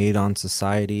you've made on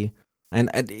society? And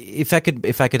if I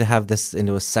could have this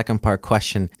into a second part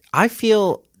question, I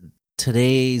feel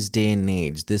today's day and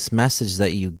age, this message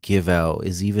that you give out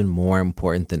is even more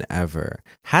important than ever.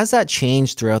 Has that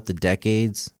changed throughout the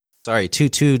decades? Sorry, two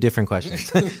different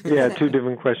questions. Yeah, 2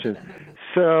 different questions.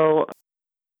 So,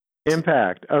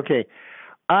 impact. Okay.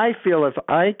 I feel if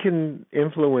I can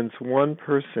influence one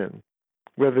person,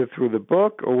 whether through the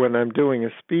book or when I'm doing a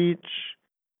speech,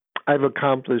 I've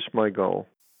accomplished my goal.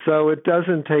 So it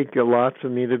doesn't take a lot for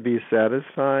me to be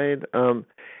satisfied.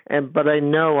 But I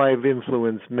know I've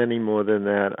influenced many more than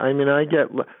that. I mean, I get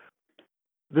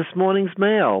this morning's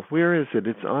mail. Where is it?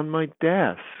 It's on my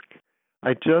desk.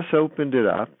 I just opened it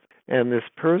up, and this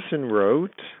person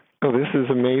wrote, oh, this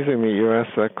is amazing that you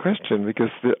asked that question,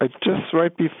 because just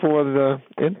right before the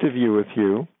interview with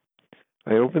you,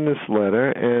 I opened this letter,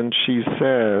 and she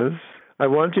says, I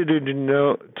want you to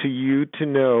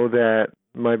know that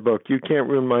my book, You Can't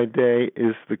Ruin My Day,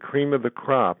 is the cream of the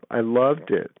crop. I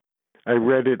loved it. I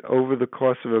read it over the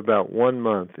course of about 1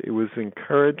 month. It was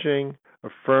encouraging,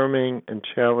 affirming, and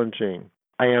challenging.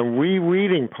 I am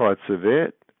rereading parts of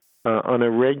it on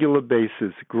a regular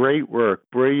basis. Great work,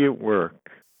 brilliant work.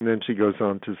 And then she goes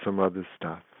on to some other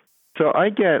stuff. So I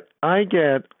get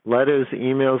letters,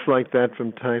 emails like that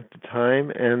from time to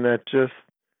time, and that just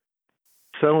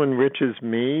so enriches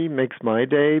me, makes my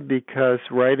day, because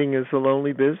writing is a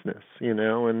lonely business,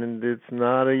 and it's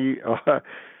not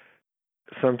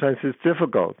sometimes it's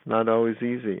difficult, not always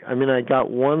easy. I mean, I got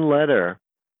one letter.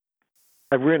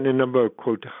 I've written a number of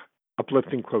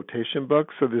uplifting quotation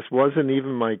books, so this wasn't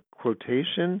even my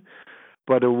quotation,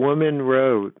 but a woman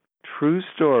wrote, true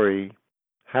story,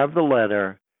 have the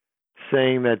letter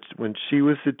saying that when she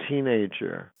was a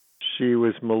teenager, she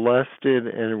was molested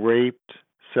and raped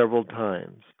several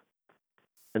times.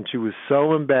 And she was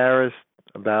so embarrassed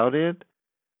about it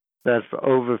that for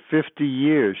over 50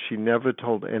 years she never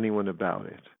told anyone about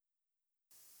it.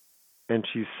 And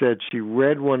she said she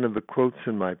read one of the quotes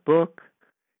in my book.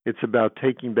 It's about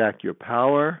taking back your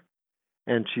power.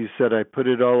 And she said, I put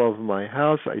it all over my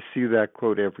house. I see that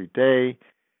quote every day.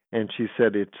 And she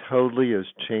said, it totally has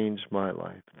changed my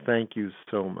life. Thank you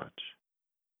so much.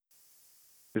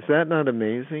 Is that not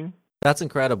amazing? That's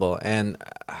incredible. And,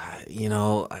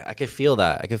 I could feel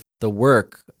that. I could the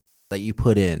work that you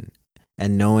put in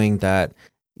and knowing that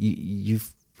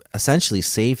you've essentially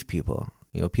saved people.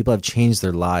 People have changed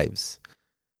their lives.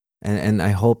 And I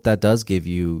hope that does give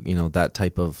you, that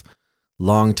type of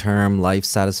long-term life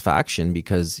satisfaction,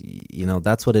 because,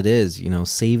 that's what it is.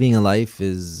 Saving a life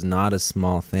is not a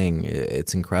small thing.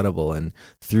 It's incredible. And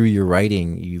through your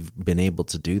writing, you've been able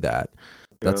to do that.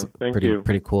 That's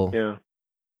pretty cool. Yeah.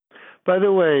 By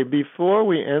the way, before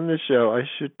we end the show, I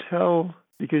should tell,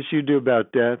 because you do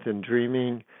about death and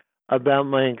dreaming, about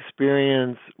my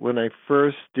experience when I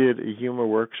first did a humor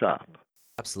workshop.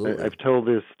 Absolutely. I've told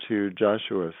this to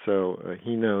Joshua, so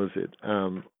he knows it.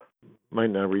 Might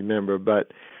not remember,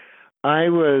 but I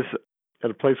was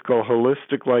at a place called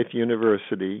Holistic Life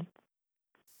University.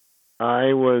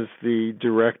 I was the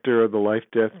director of the Life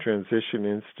Death Transition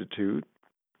Institute,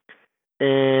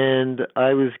 and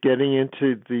I was getting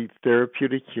into the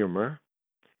therapeutic humor.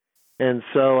 And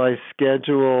so I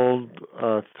scheduled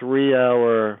a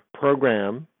 3-hour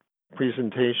program,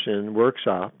 presentation,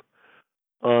 workshop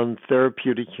on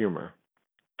therapeutic humor.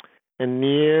 And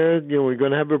near, we're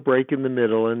going to have a break in the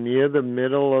middle, and near the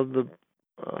middle of the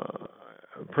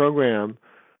program,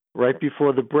 right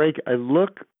before the break, I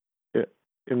look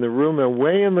in the room, and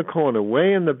way in the corner,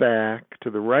 way in the back,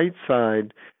 to the right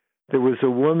side, there was a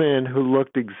woman who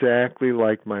looked exactly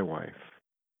like my wife.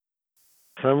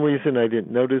 For some reason I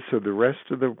didn't notice her the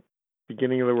rest of the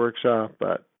beginning of the workshop,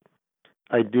 but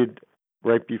I did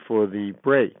right before the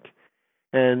break.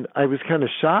 And I was kind of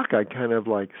shocked. I kind of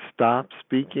stopped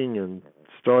speaking and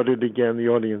started again. The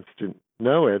audience didn't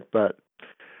know it,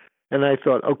 and I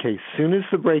thought, okay, as soon as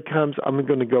the break comes, I'm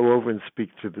going to go over and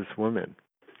speak to this woman.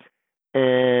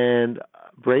 And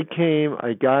break came,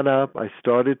 I got up, I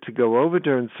started to go over to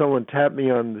her, and someone tapped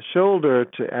me on the shoulder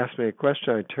to ask me a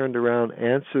question. I turned around,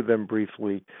 answered them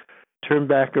briefly, turned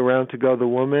back around to go to the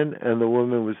woman, and the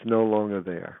woman was no longer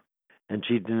there. And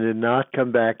she did not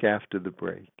come back after the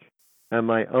break. And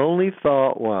my only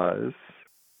thought was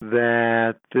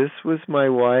that this was my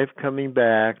wife coming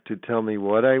back to tell me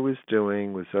what I was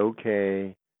doing was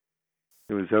okay.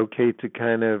 It was okay to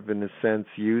kind of, in a sense,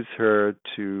 use her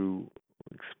to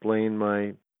explain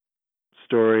my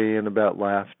story and about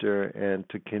laughter and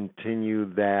to continue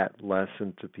that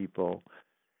lesson to people.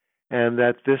 And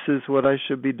that this is what I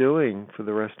should be doing for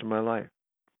the rest of my life.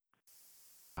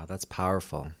 Wow, that's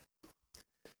powerful.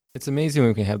 It's amazing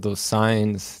when we can have those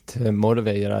signs to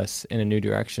motivate us in a new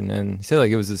direction. And you said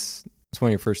it was one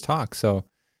of your first talks, so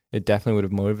it definitely would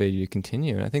have motivated you to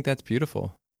continue. And I think that's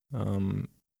beautiful. And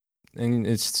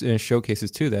it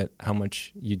showcases too that how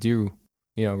much you do,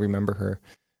 remember her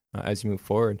as you move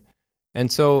forward.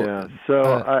 And so, yeah.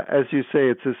 So as you say,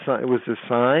 it was a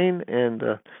sign,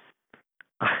 and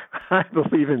I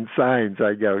believe in signs.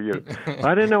 I go,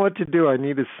 I don't know what to do. I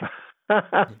need a sign.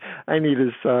 I need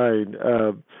a sign.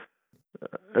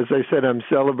 As I said, I'm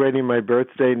celebrating my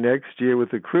birthday next year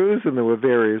with a cruise, and there were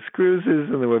various cruises,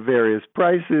 and there were various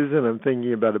prices, and I'm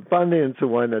thinking about abundance, so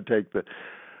why not take the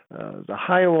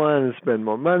higher one and spend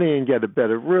more money and get a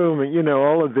better room, and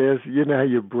all of this. How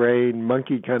your brain,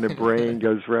 monkey kind of brain,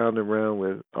 goes round and round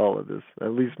with all of this.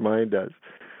 At least mine does.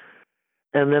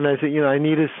 And then I said, I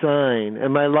need a sign,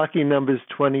 and my lucky number is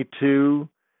 22.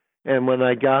 And when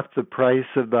I got the price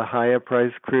of the higher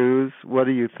price cruise, what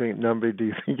do you think number do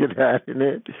you think it had in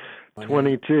it?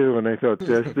 22. And I thought,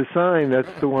 that's the sign. That's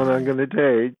the one I'm going to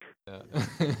take.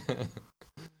 Yeah.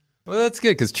 Well, that's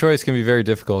good, because choice can be very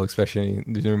difficult, especially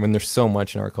when there's so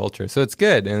much in our culture. So it's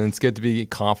good, and it's good to be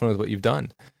confident with what you've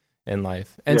done in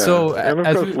life. And so, and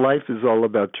of course, life is all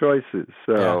about choices.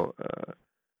 So,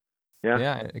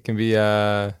 yeah, it can be,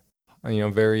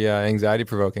 very anxiety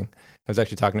provoking. I was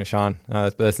actually talking to Sean,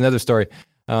 but that's another story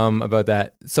about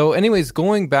that. So anyways,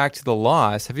 going back to the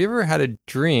loss, have you ever had a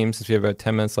dream, since we have about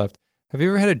 10 minutes left, have you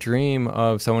ever had a dream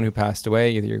of someone who passed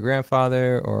away, either your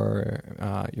grandfather or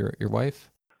your wife?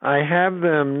 I have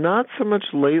them, not so much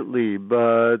lately,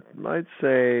 but I'd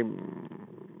say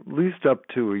at least up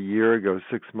to a year ago,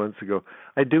 6 months ago,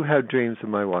 I do have dreams of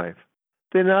my wife.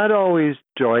 they're not always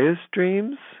joyous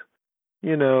dreams.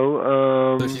 You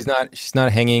know, So she's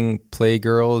not hanging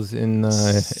playgirls in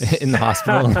in the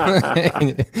hospital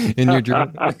in your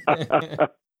dream.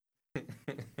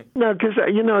 No, because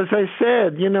as I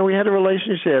said, we had a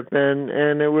relationship,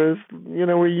 and it was,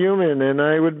 we're human, and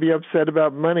I would be upset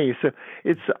about money. So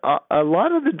it's a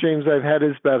lot of the dreams I've had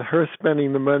is about her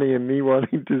spending the money and me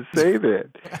wanting to save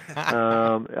it.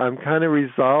 I'm kind of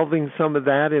resolving some of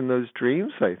that in those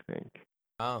dreams, I think.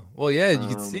 Oh, well, yeah, you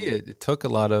can see it. It took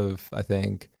I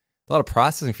think, a lot of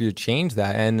processing for you to change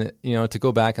that, and to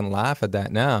go back and laugh at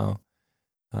that now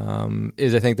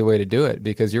is, I think, the way to do it,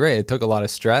 because you're right. It took a lot of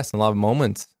stress and a lot of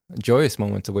moments, joyous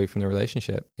moments, away from the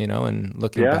relationship, and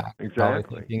looking back, exactly.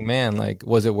 probably thinking, man, like,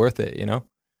 was it worth it? Yeah.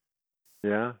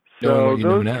 Knowing So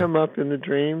those come up in the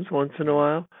dreams once in a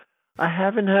while. I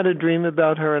haven't had a dream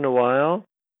about her in a while.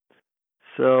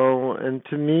 So, and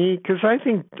to me, because I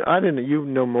think, I don't know, you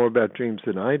know more about dreams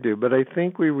than I do, but I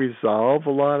think we resolve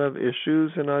a lot of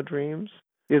issues in our dreams.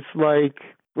 It's like,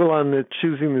 well, on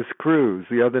choosing this cruise,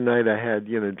 the other night I had,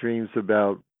 dreams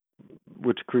about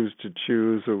which cruise to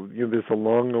choose, or, there's a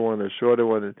longer one, a shorter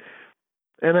one.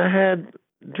 And I had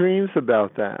dreams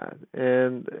about that.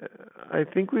 And I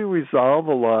think we resolve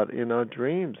a lot in our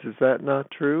dreams. Is that not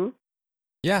true?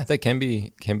 Yeah, that can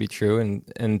be true, and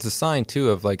it's a sign too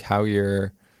of like how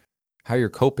you're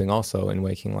coping also in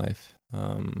waking life,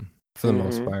 for the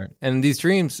most part. And these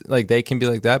dreams, like, they can be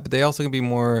like that, but they also can be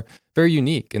very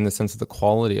unique in the sense of the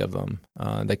quality of them.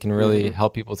 That can really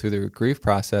help people through their grief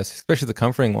process, especially the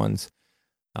comforting ones.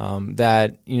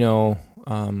 That you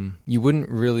wouldn't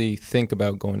really think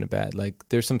about going to bed. Like,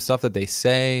 there's some stuff that they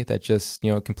say that just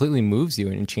completely moves you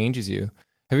and changes you.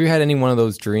 Have you had any one of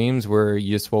those dreams where you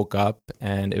just woke up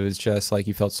and it was just like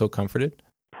you felt so comforted?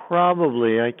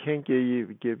 Probably. I can't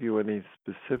give you any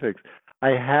specifics. I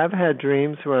have had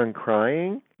dreams where I'm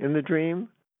crying in the dream,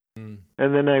 and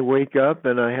then I wake up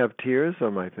and I have tears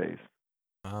on my face.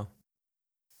 Wow.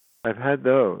 I've had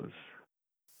those.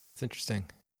 It's interesting.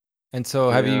 And so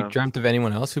have you dreamt of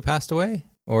anyone else who passed away?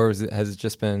 Or has it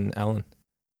just been Ellen?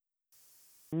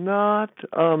 Not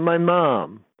my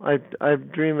mom. I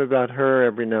dream about her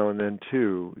every now and then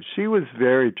too. She was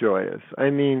very joyous.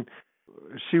 I mean,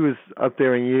 she was up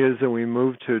there in years, and we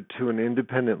moved to an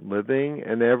independent living,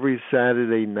 and every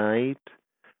Saturday night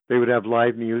they would have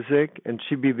live music, and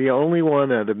she'd be the only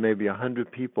one out of maybe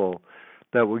 100 people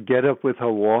that would get up with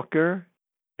her walker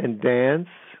and dance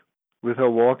with her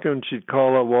walker, and she'd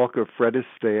call her walker Fred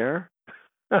Astaire.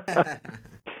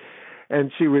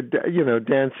 And she would,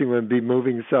 dancing would be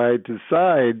moving side to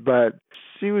side, but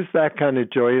she was that kind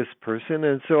of joyous person,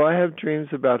 and so I have dreams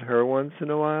about her once in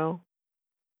a while.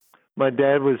 My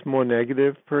dad was more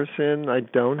negative person. I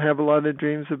don't have a lot of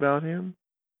dreams about him.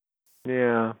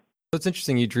 Yeah. So it's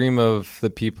interesting. You dream of the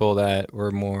people that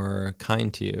were more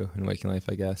kind to you in waking life,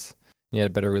 I guess. You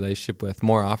had a better relationship with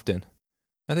more often.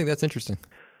 I think that's interesting.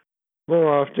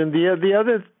 More often. The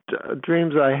other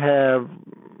dreams I have,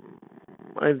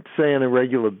 I'd say on a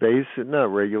regular basis,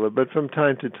 not regular, but from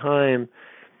time to time,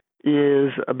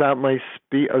 is about my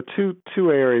two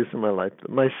areas in my life.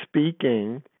 My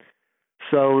speaking.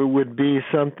 So it would be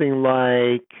something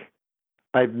like,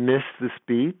 I've missed the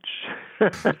speech,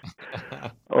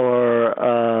 or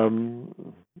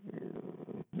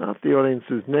not the audience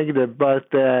is negative, but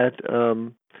that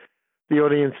the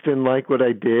audience didn't like what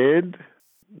I did.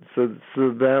 So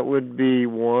that would be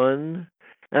one.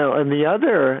 And the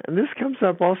other, and this comes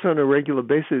up also on a regular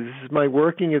basis, is my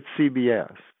working at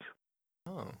CBS.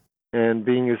 Oh. And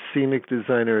being a scenic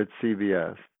designer at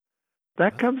CBS.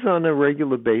 That comes on a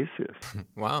regular basis.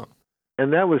 Wow.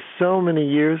 And that was so many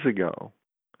years ago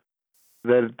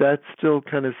that still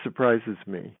kind of surprises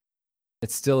me.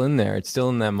 It's still in there. It's still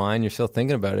in that mind. You're still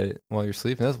thinking about it while you're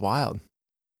sleeping. That's wild.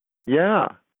 Yeah.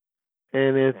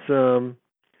 And it's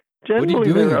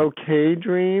generally they're okay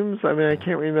dreams. I mean, I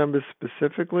can't remember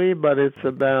specifically, but it's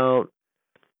about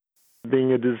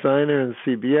being a designer in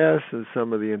CBS and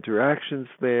some of the interactions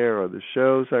there or the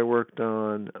shows I worked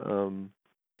on.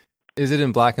 Is it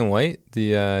in black and white,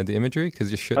 the imagery?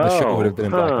 Because the show would have been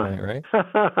in black and white, right?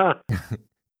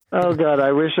 Oh, God,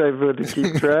 I wish I would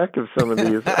keep track of some of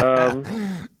these.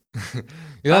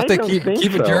 You'll have to keep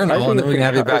a journal, and then we can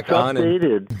have you back on.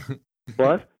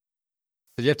 What?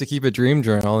 You have to keep a dream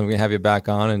journal, and we can have you back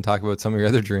on and talk about some of your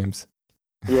other dreams.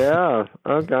 Yeah.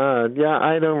 Oh, God. Yeah,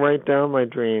 I don't write down my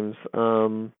dreams.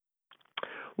 One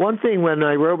thing, when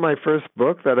I wrote my first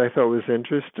book that I thought was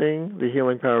interesting, The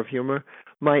Healing Power of Humor,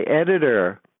 my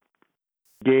editor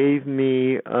gave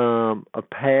me a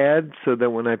pad so that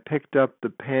when I picked up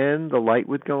the pen, the light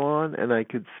would go on and I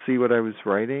could see what I was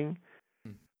writing.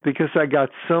 because I got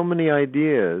so many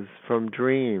ideas from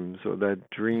dreams or that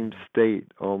dream state,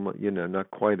 almost,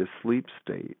 not quite a sleep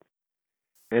state.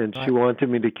 And she wanted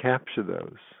me to capture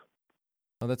those.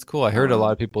 Oh, that's cool. I heard a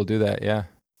lot of people do that. Yeah.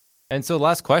 And so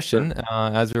last question,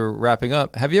 as we're wrapping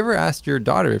up, have you ever asked your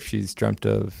daughter if she's dreamt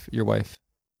of your wife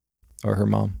or her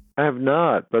mom? I have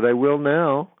not, but I will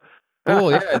now.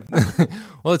 Cool, yeah.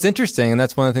 Well, it's interesting, and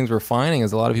that's one of the things we're finding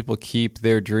is a lot of people keep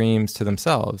their dreams to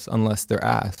themselves unless they're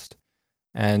asked.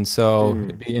 And so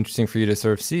it'd be interesting for you to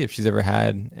sort of see if she's ever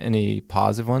had any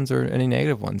positive ones or any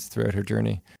negative ones throughout her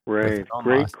journey. Right.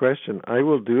 Great question. I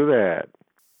will do that.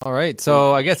 All right.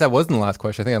 So I guess that wasn't the last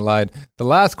question. I think I lied. The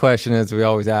last question is we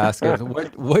always ask is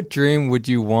what dream would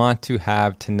you want to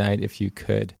have tonight if you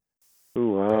could?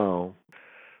 Ooh, wow.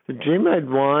 The dream I'd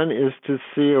want is to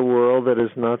see a world that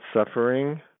is not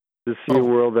suffering, to see a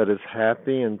world that is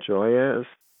happy and joyous,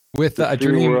 with to a see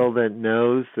dream, a world that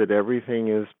knows that everything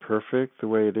is perfect the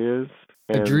way it is,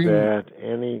 and that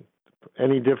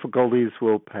any difficulties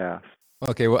will pass.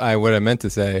 Okay, what I meant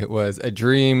to say was a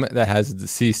dream that has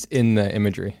deceased in the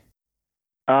imagery.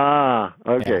 Ah,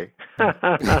 okay.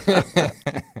 Yeah.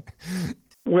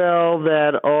 Well,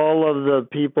 that all of the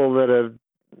people that have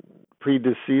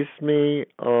predeceased me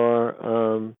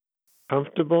are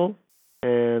comfortable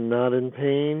and not in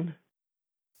pain,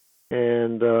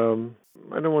 and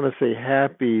I don't want to say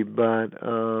happy, but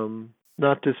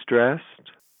not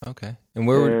distressed. Okay,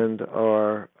 and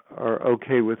are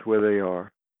okay with where they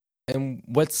are. And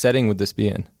what setting would this be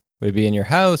in? Would it be in your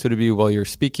house? Would it be while you're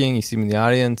speaking? You see them in the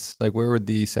audience? Like, where would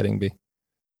the setting be?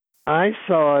 I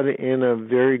saw it in a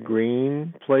very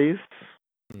green place.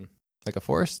 Like a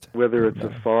forest? Whether it's a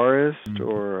forest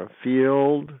or a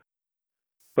field,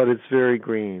 but it's very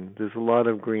green. There's a lot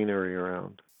of greenery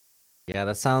around. Yeah,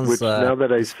 that sounds... Which, now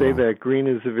that I say that, green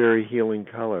is a very healing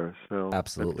color, so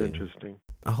absolutely. That's interesting.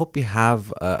 I hope you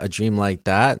have a dream like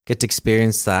that, get to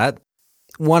experience that.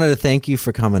 Wanted to thank you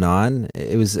for coming on.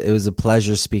 It was a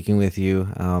pleasure speaking with you,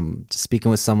 speaking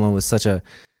with someone with such a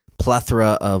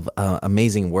plethora of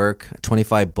amazing work,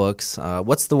 25 books.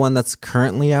 What's the one that's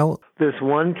currently out? There's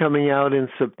one coming out in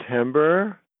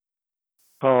September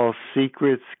called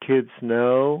Secrets Kids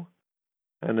Know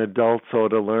and Adults Ought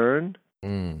to Learn.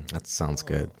 That sounds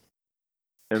good.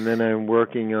 And then I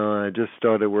just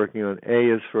started working on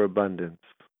A is for Abundance.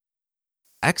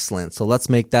 Excellent. So let's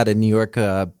make that a New York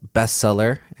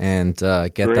bestseller and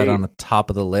get that on the top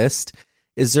of the list.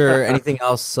 Is there anything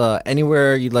else,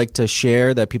 anywhere you'd like to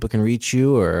share that people can reach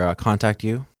you or contact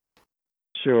you?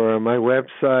 Sure. My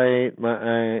website,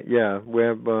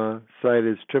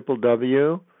 website is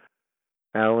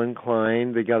www.Allen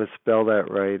Klein. They got to spell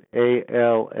that right.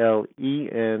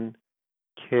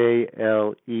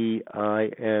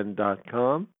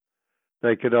 ALLENKLEIN.com.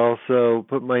 They could also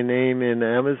put my name in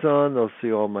Amazon. They'll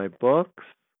see all my books.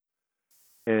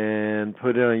 And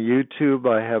put it on YouTube.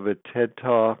 I have a TED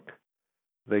Talk.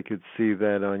 They could see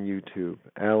that on YouTube.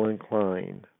 Allen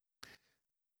Klein.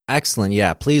 Excellent.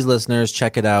 Yeah, please, listeners,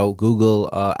 check it out. Google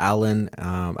Allen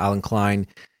Klein,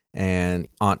 and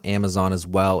on Amazon as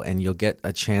well, and you'll get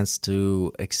a chance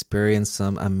to experience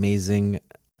some amazing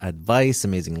advice,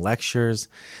 amazing lectures.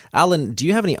 Allen, do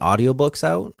you have any audiobooks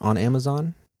out on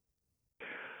Amazon?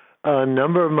 A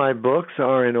number of my books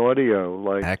are in audio,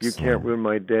 like Excellent. You Can't Ruin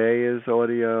My Day is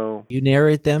audio. You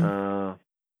narrate them?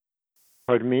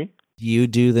 Pardon me? Do you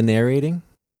do the narrating?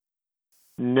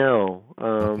 No,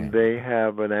 they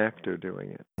have an actor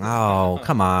doing it. Oh,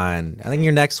 come on. I think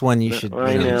your next one you should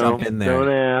jump in there.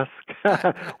 Don't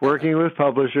ask. Working with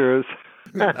publishers.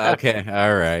 Okay,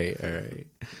 all right.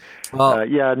 Well,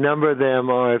 a number of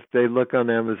them are, if they look on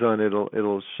Amazon,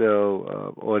 it'll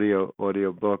show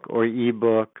audio book or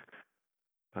ebook.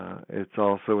 It's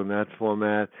also in that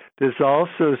format. There's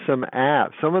also some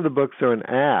apps. Some of the books are in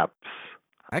apps.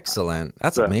 Excellent.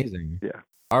 That's amazing. Yeah.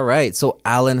 All right. So,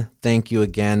 Allen, thank you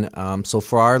again. So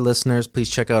for our listeners, please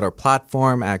check out our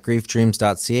platform at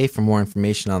griefdreams.ca for more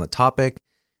information on the topic.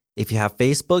 If you have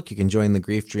Facebook, you can join the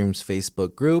Grief Dreams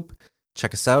Facebook group.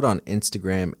 Check us out on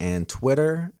Instagram and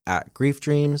Twitter at Grief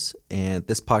Dreams. And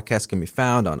this podcast can be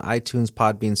found on iTunes,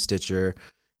 Podbean, Stitcher,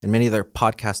 and many other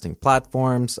podcasting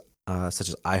platforms, such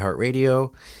as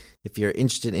iHeartRadio. If you're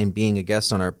interested in being a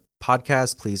guest on our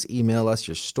podcast, please email us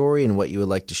your story and what you would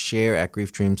like to share at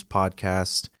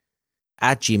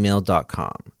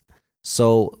griefdreamspodcast@gmail.com.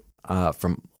 So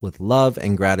with love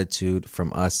and gratitude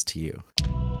from us to you.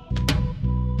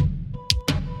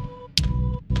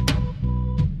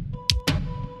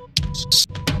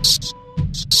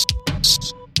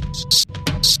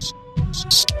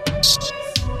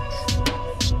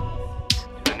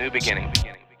 The new beginning.